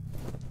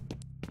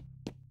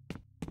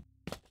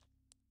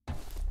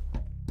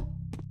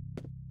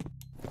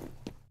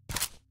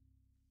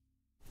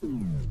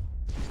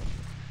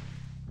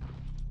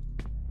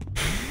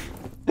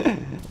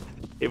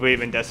 It would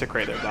even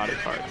desecrate their body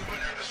parts.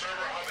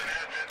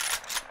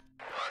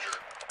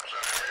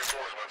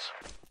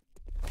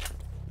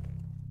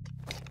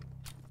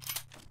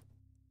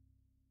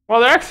 Well,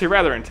 they're actually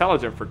rather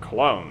intelligent for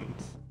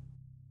clones.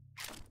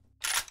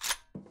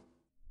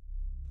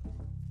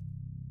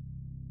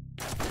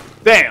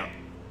 Damn!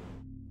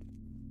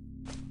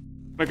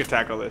 We could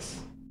tackle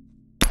this.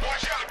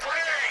 Watch out,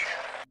 grenade!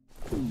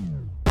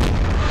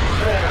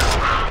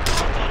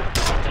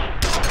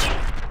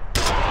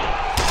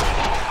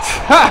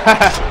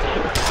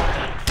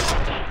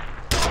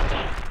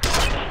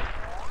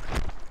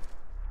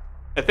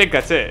 I think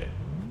that's it.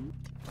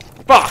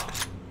 Fuck!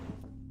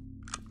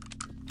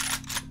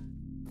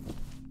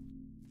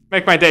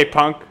 Make my day,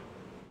 punk.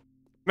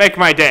 Make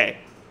my day.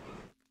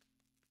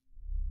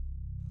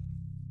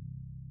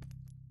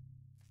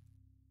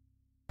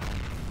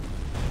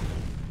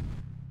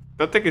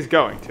 Don't think he's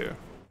going to.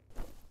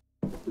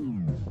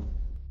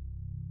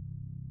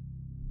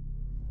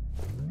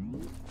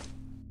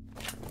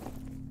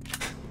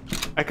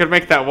 I could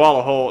make that wall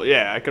a whole,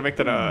 yeah, I could make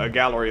that a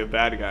gallery of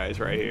bad guys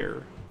right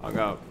here. Hung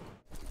up.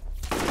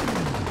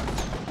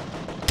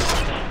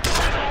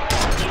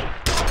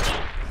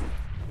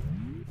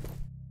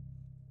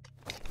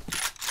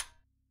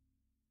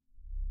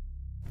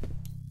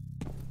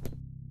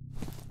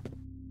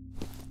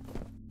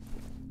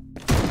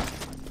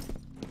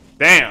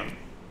 Damn.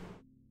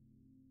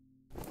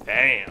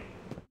 Damn.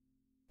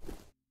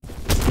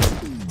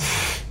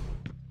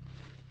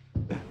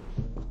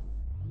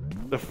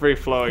 The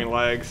free-flowing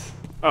legs.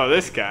 Oh,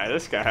 this guy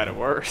had it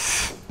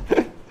worse.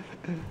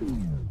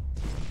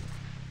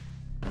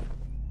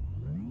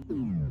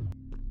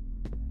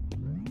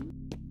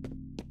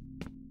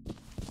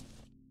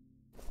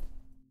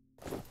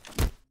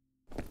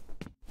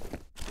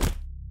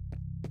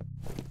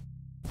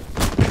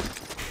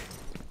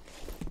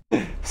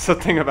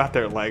 Something about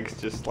their legs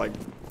just like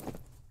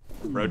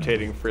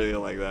rotating freely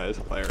like that is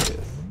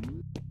hilarious.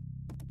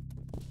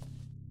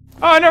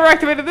 Oh, I never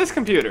activated this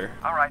computer.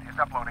 Alright, it's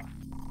uploading.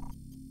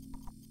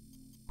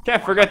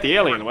 Can't forget the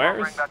Alienwares.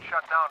 The program got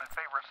shut down in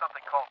favor of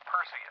something called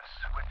Perseus,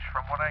 which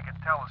from what I can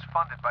tell is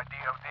funded by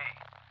DOD.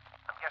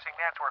 I'm guessing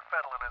that's where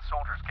Fettel and his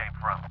soldiers came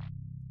from.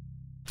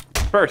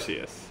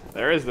 Perseus.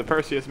 There is the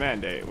Perseus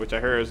Mandate, which I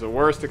hear is the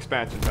worst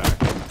expansion pack.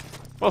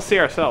 We'll see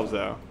ourselves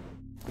though.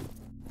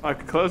 Oh, I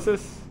can close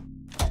this?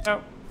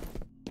 No.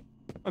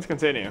 Let's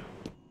continue.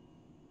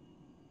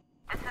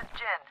 This is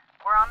Jin.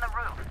 We're on the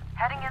roof,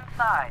 heading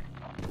inside.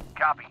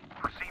 Copy.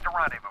 Proceed to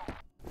rendezvous.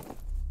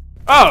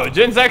 Oh,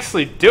 Jin's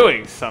actually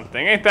doing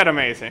something. Ain't that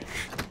amazing?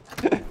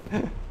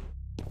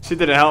 She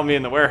didn't help me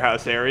in the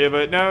warehouse area,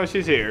 but no,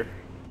 she's here.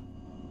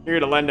 Here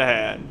to lend a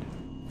hand.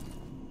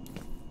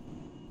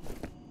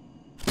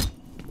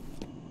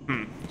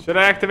 Should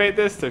I activate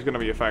this? There's gonna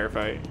be a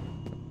firefight.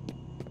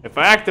 If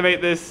I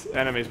activate this,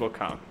 enemies will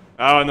come.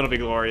 Oh, and it'll be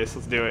glorious.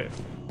 Let's do it.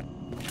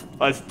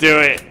 Let's do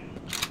it.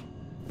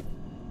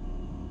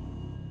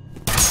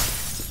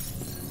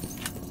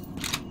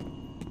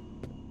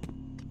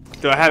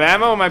 Do I have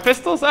ammo in my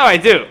pistols? Oh, I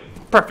do.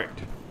 Perfect.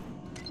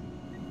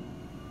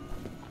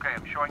 Okay,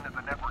 I'm showing that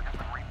the network has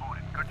been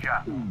rebooted. Good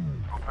job.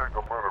 It'll take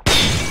a minute.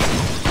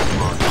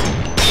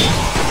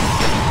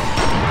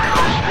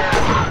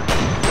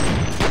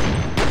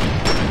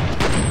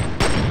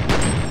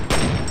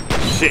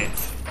 Shit.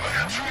 I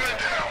got 2 men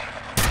down.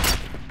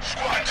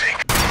 Squad take.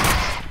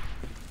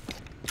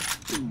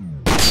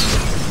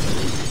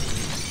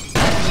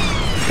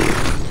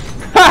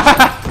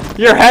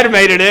 Your head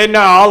made it in. No,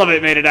 all of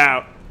it made it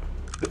out.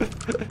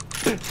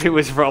 It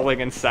was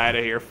rolling inside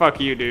of here. Fuck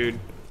you, dude.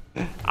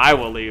 I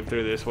will leave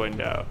through this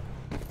window.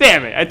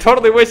 Damn it. I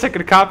totally wish I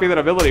could copy that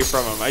ability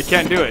from him. I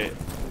can't do it.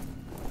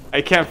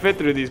 I can't fit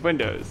through these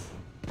windows.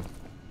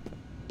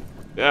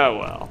 Oh,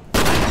 well.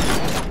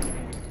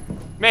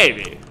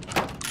 Maybe.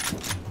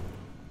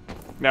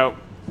 Nope.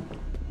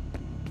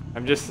 I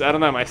don't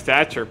know, my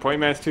stature.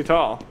 Point man's too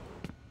tall.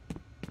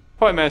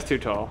 Point man's too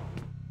tall.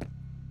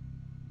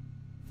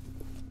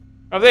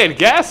 Oh, they had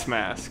gas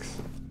masks.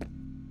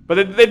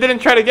 But they didn't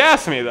try to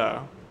gas me,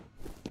 though.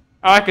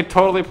 Oh, I could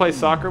totally play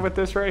soccer with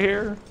this right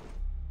here.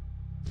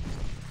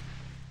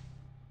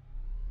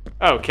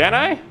 Oh, can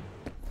I?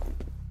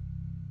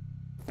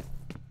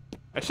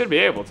 I should be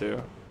able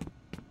to.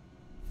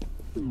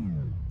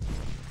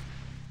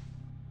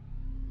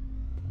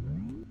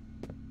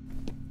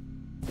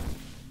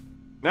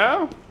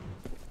 No?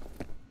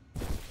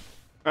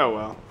 Oh,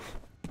 well.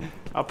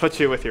 I'll put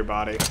you with your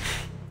body.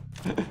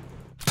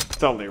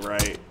 It's only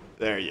right.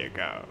 There you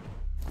go.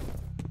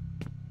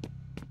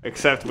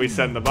 Except we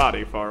send the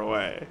body far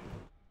away.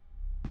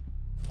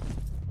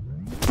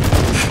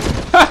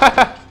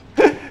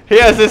 He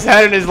has his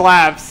head in his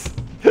laps.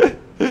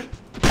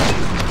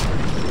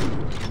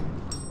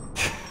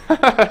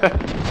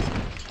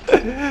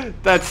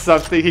 That's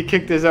something. He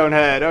kicked his own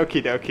head.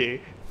 Okie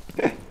dokie.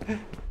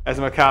 As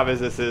macabre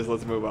as this is,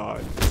 let's move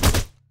on.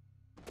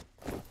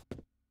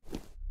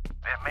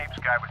 That Mapes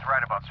guy was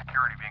right about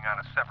security being on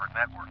a separate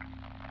network.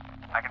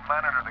 I can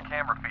monitor the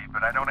camera feed,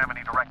 but I don't have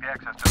any direct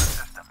access to the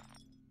system.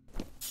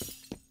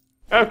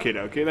 Okie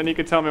dokie, then you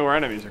can tell me where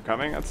enemies are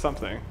coming. That's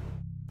something.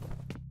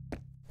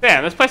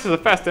 Damn, this place is a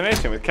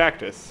fascination with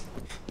cactus.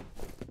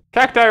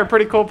 Cacti are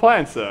pretty cool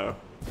plants, though.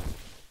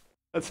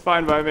 That's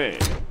fine by me.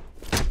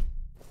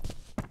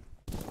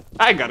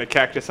 I got a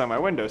cactus on my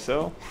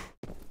windowsill.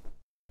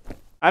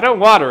 I don't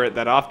water it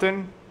that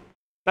often.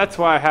 That's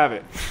why I have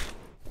it.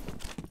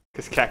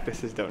 Because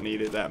cactuses don't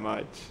need it that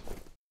much.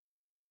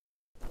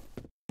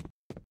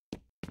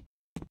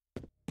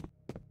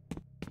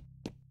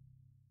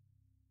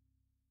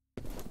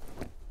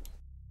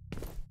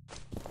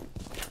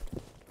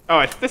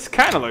 Oh, this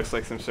kind of looks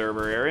like some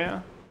server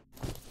area.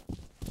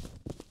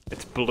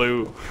 It's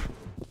blue.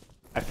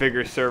 I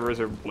figure servers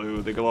are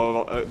blue. The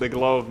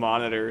glow of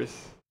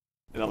monitors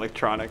and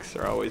electronics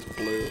are always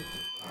blue.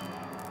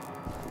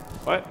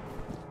 What?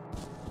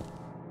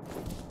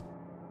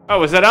 Oh,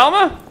 was that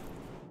Alma?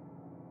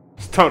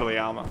 It's totally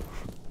Alma.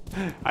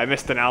 I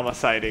missed an Alma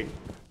sighting.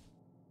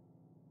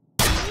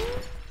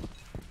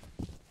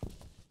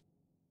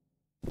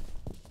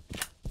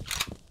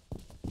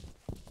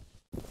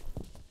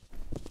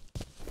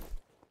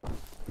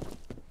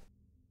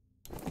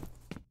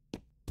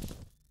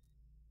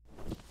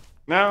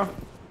 No.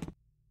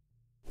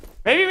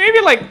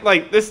 Maybe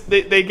like this.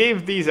 They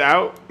gave these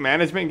out.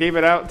 Management gave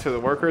it out to the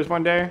workers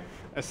one day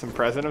as some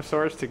present of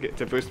sorts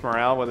to boost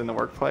morale within the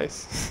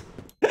workplace.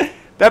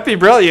 That'd be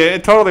brilliant.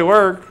 It'd totally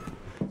work.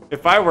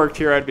 If I worked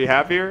here, I'd be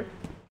happier.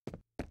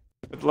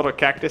 With a little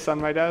cactus on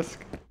my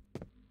desk.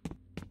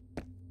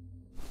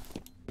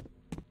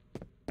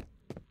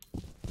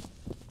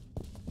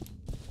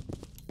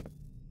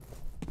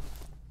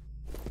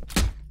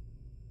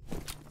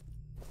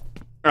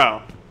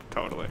 Oh,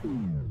 totally.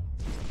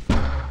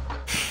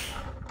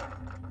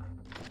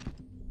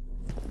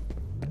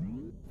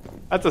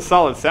 That's a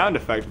solid sound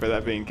effect for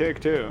that being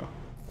kicked, too.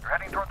 You're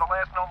heading toward the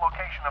last known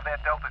location of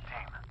that Delta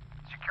team.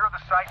 Secure the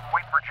site and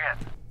wait for Jen.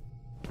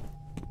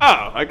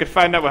 Oh, I could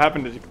find out what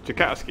happened to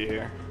Jakowski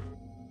here.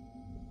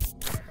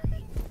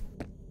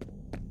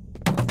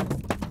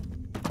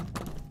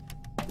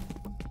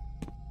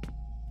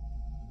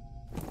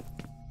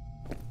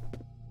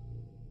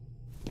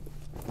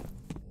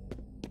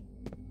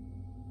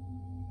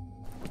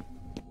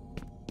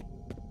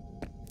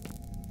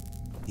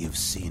 You've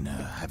seen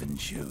her,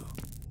 haven't you?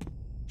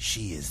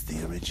 She is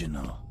the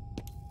original.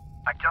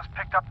 I just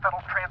picked up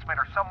Fettel's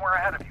transmitter somewhere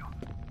ahead of you.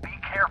 Be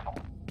careful.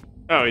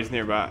 Oh, he's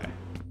nearby.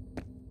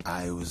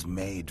 I was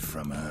made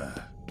from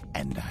her,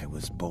 and I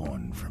was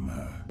born from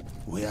her.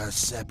 We are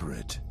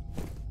separate,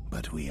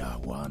 but we are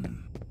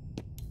one.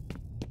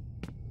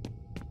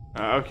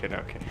 Okay.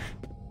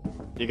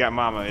 You got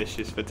mama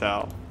issues,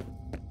 Fatale.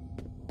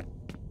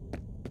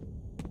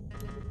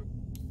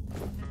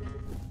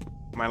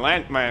 My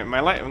light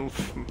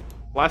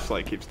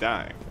flashlight keeps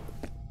dying.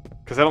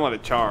 Because I don't let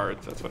it charge,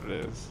 that's what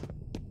it is.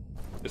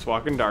 Just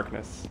walk in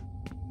darkness.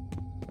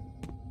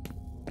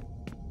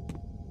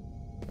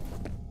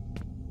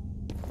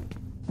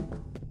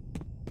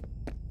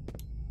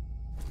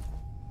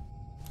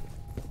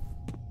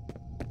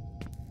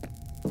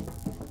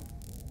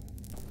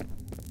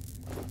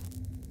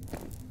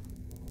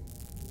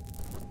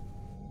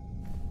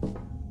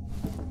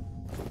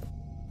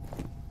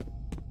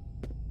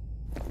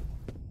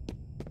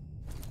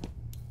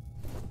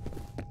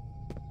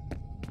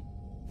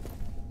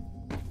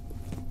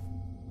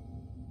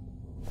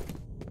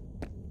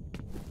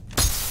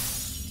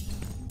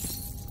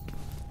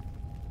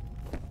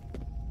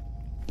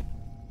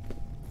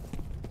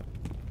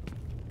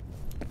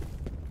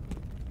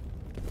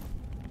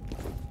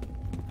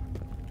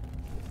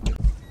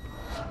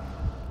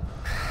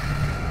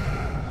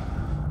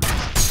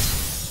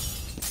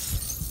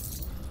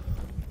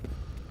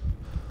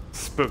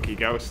 Spooky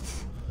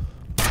ghosts.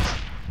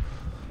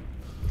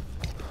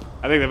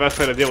 I think the best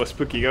way to deal with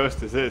spooky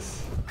ghosts is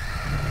this.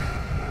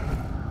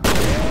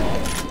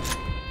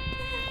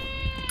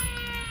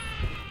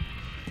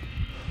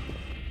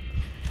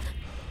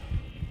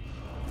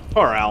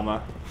 Poor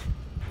Alma.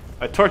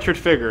 A tortured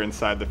figure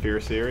inside the F.E.A.R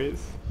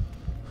series.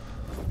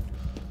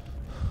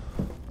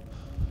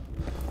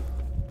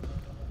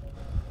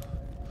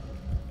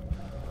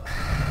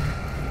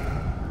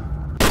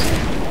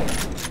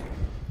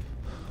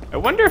 I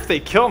wonder if they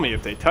kill me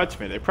if they touch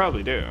me. They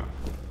probably do.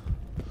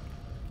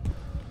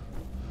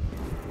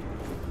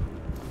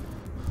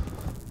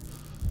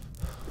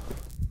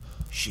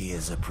 She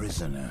is a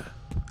prisoner,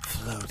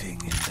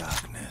 floating in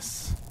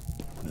darkness,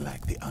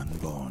 like the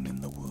unborn in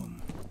the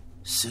womb.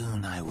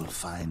 Soon I will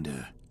find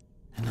her,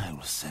 and I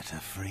will set her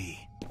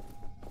free.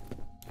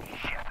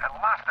 Shit, I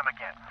lost him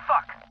again.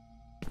 Fuck.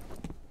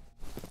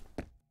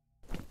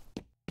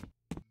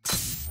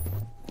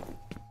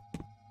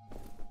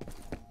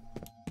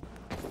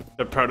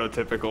 The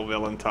prototypical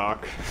villain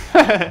talk.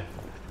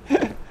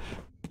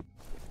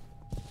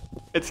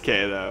 It's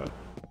K though.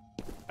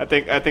 I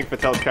think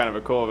Patel's kind of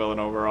a cool villain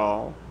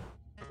overall.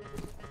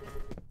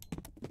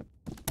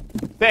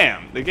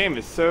 Damn, the game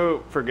is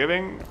so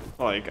forgiving.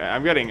 Like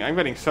I'm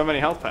getting so many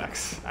health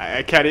packs.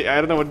 I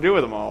don't know what to do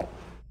with them all.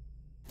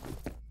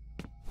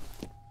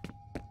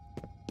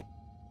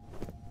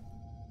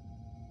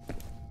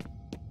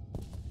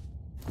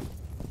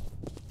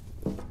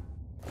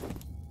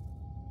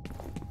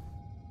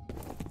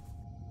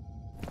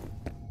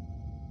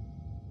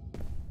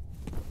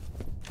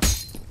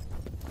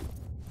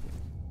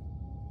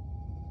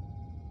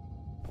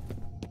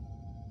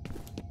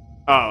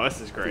 Oh,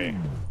 this is great.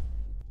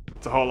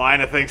 It's a whole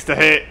line of things to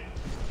hit.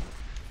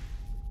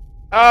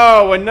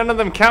 Oh, and none of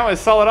them count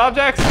as solid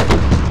objects?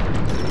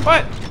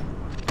 What?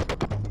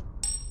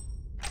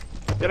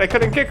 Yet I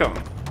couldn't kick them.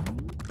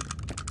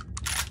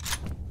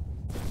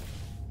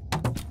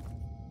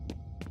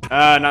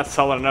 Not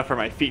solid enough for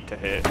my feet to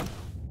hit.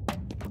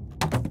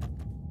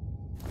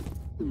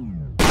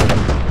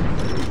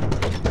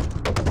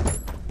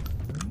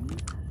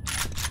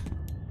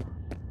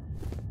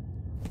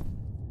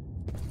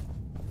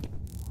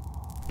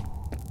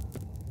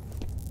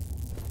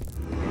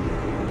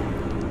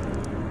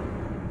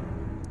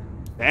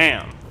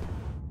 Damn.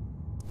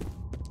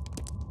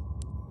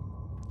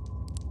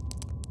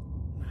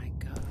 My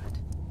God.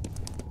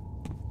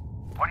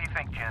 What do you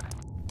think, Jen?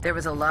 There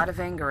was a lot of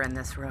anger in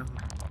this room.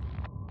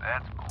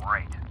 That's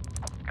great.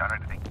 Got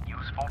anything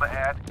useful to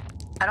add?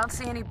 I don't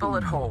see any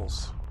bullet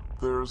holes.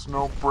 There's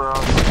no brass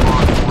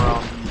lying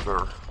around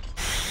either.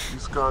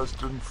 These guys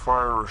didn't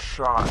fire a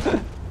shot.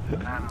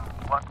 Then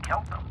what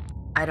killed them?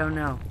 I don't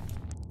know.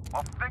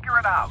 Well, figure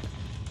it out.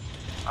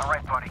 All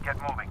right, buddy, get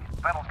moving.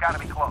 Battle's gotta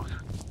be close.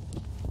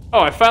 Oh,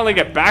 I finally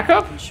get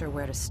backup? I'm sure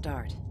where to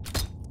start.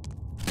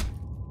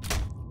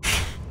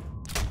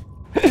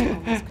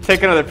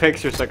 Take another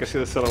picture so I can see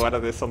the silhouette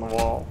of this on the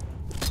wall.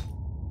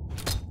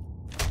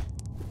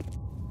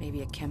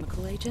 Maybe a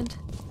chemical agent?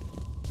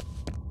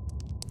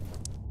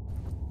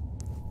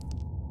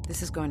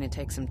 This is going to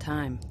take some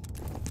time.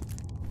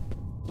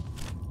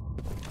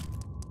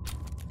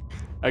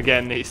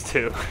 Again, these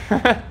two.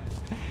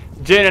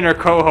 Jin and her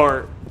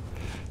cohort,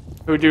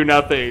 who do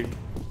nothing.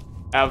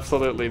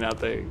 Absolutely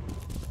nothing.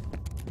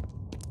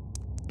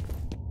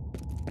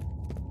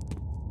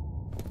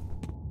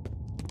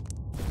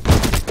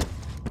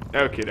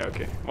 Okie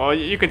dokie. Well,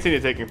 you continue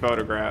taking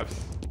photographs.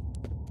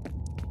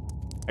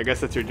 I guess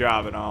that's your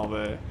job and all,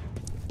 but...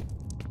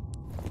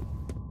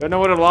 Don't know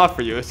what it'll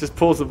offer you. It's just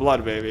pools of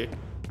blood, baby.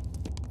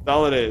 That's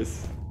all it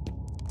is.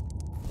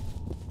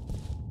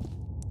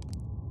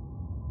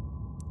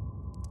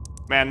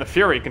 Man, the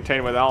fury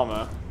contained with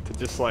Alma to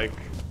just, like,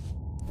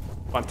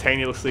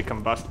 spontaneously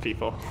combust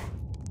people.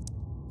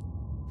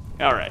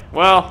 Alright,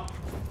 well,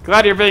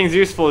 glad your being's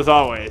useful as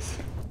always.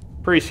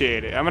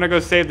 Appreciate it. I'm gonna go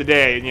save the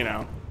day and, you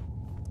know,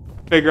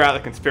 figure out the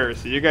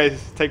conspiracy. You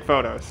guys take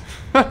photos.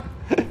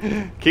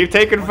 Keep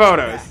taking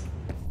photos.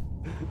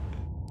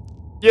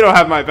 You don't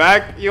have my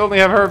back. You only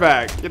have her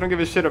back. You don't give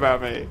a shit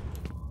about me.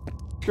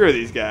 Screw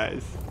these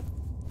guys.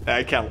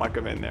 I can't lock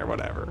them in there.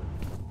 Whatever.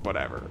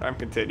 Whatever. I'm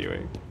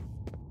continuing.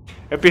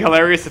 It'd be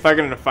hilarious if I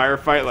get in a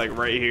firefight like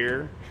right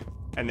here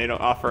and they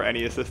don't offer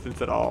any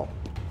assistance at all.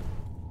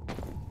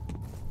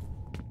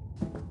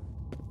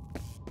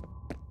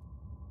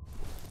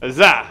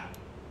 Huzzah!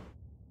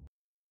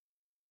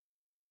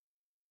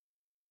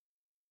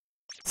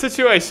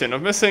 Situation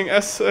of missing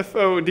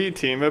SFOD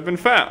team have been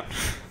found.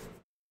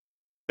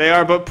 They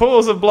are but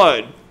pools of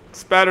blood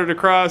spattered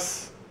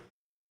across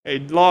a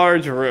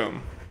large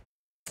room.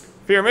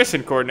 F.E.A.R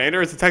mission coordinator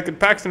has detected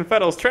Paxton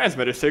Fettle's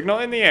transmitter signal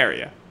in the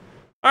area.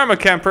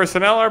 Armacam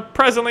personnel are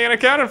presently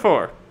unaccounted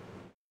for.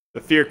 The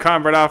F.E.A.R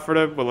combat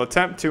operative will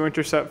attempt to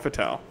intercept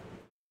Fattel.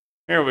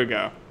 Here we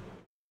go.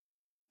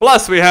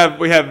 Plus we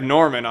have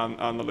Norman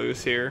on the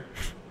loose here.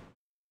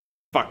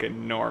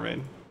 Fucking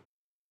Norman.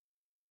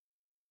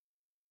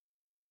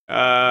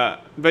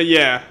 But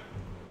yeah,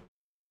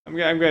 I'm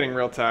getting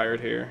real tired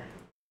here.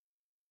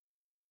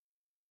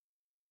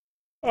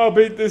 I'll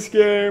beat this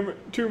game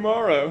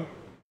tomorrow.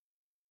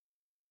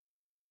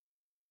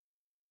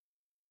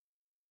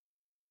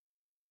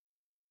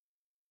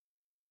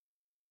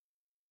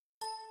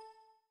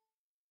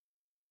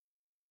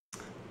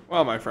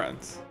 Well, my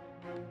friends.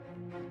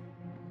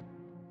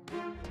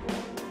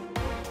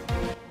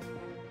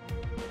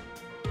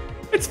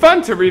 It's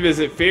fun to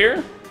revisit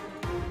F.E.A.R.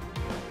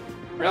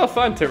 Real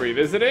fun to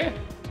revisit it.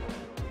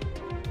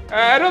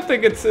 I don't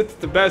think it's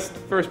the best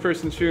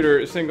first-person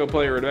shooter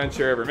single-player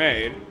adventure ever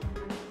made.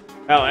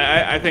 Hell,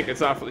 I think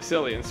it's awfully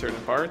silly in certain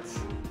parts.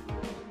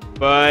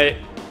 But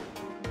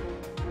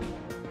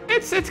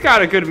it's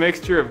got a good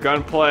mixture of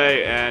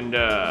gunplay and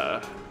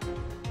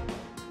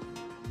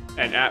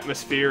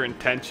atmosphere and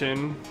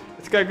tension.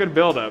 It's got good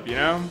build-up, you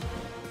know.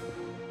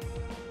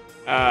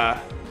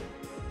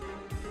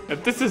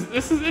 It's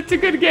a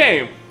good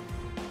game.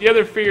 The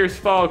other F.E.A.Rs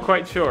fall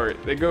quite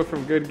short. They go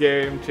from good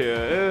game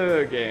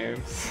to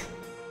games.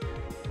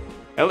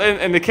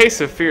 In the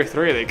case of F.E.A.R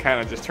 3, they kind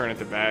of just turn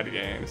into bad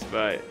games.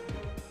 But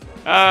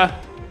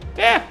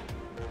yeah,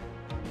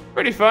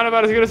 pretty fun.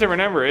 About as good as I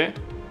remember it.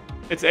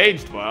 It's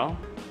aged well.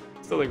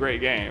 Still a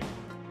great game.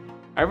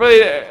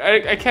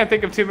 I can't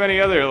think of too many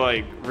other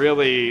like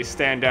really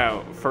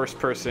standout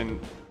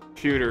first-person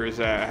shooters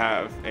that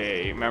have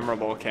a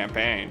memorable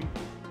campaign.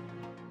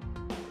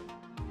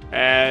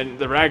 And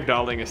the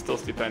ragdolling is still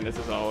stupendous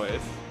as always.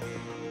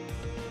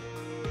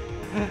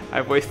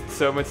 I've wasted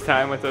so much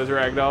time with those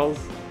ragdolls.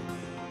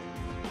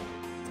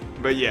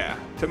 But yeah,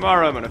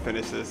 tomorrow I'm gonna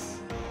finish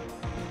this.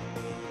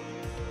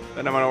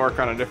 Then I'm gonna work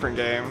on a different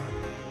game.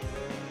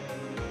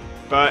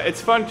 But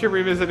it's fun to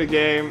revisit a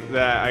game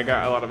that I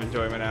got a lot of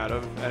enjoyment out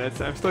of,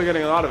 and I'm still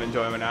getting a lot of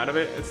enjoyment out of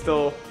it. It's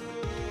still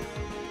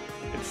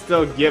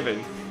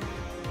given.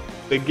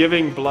 The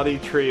giving bloody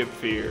tree of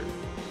fear.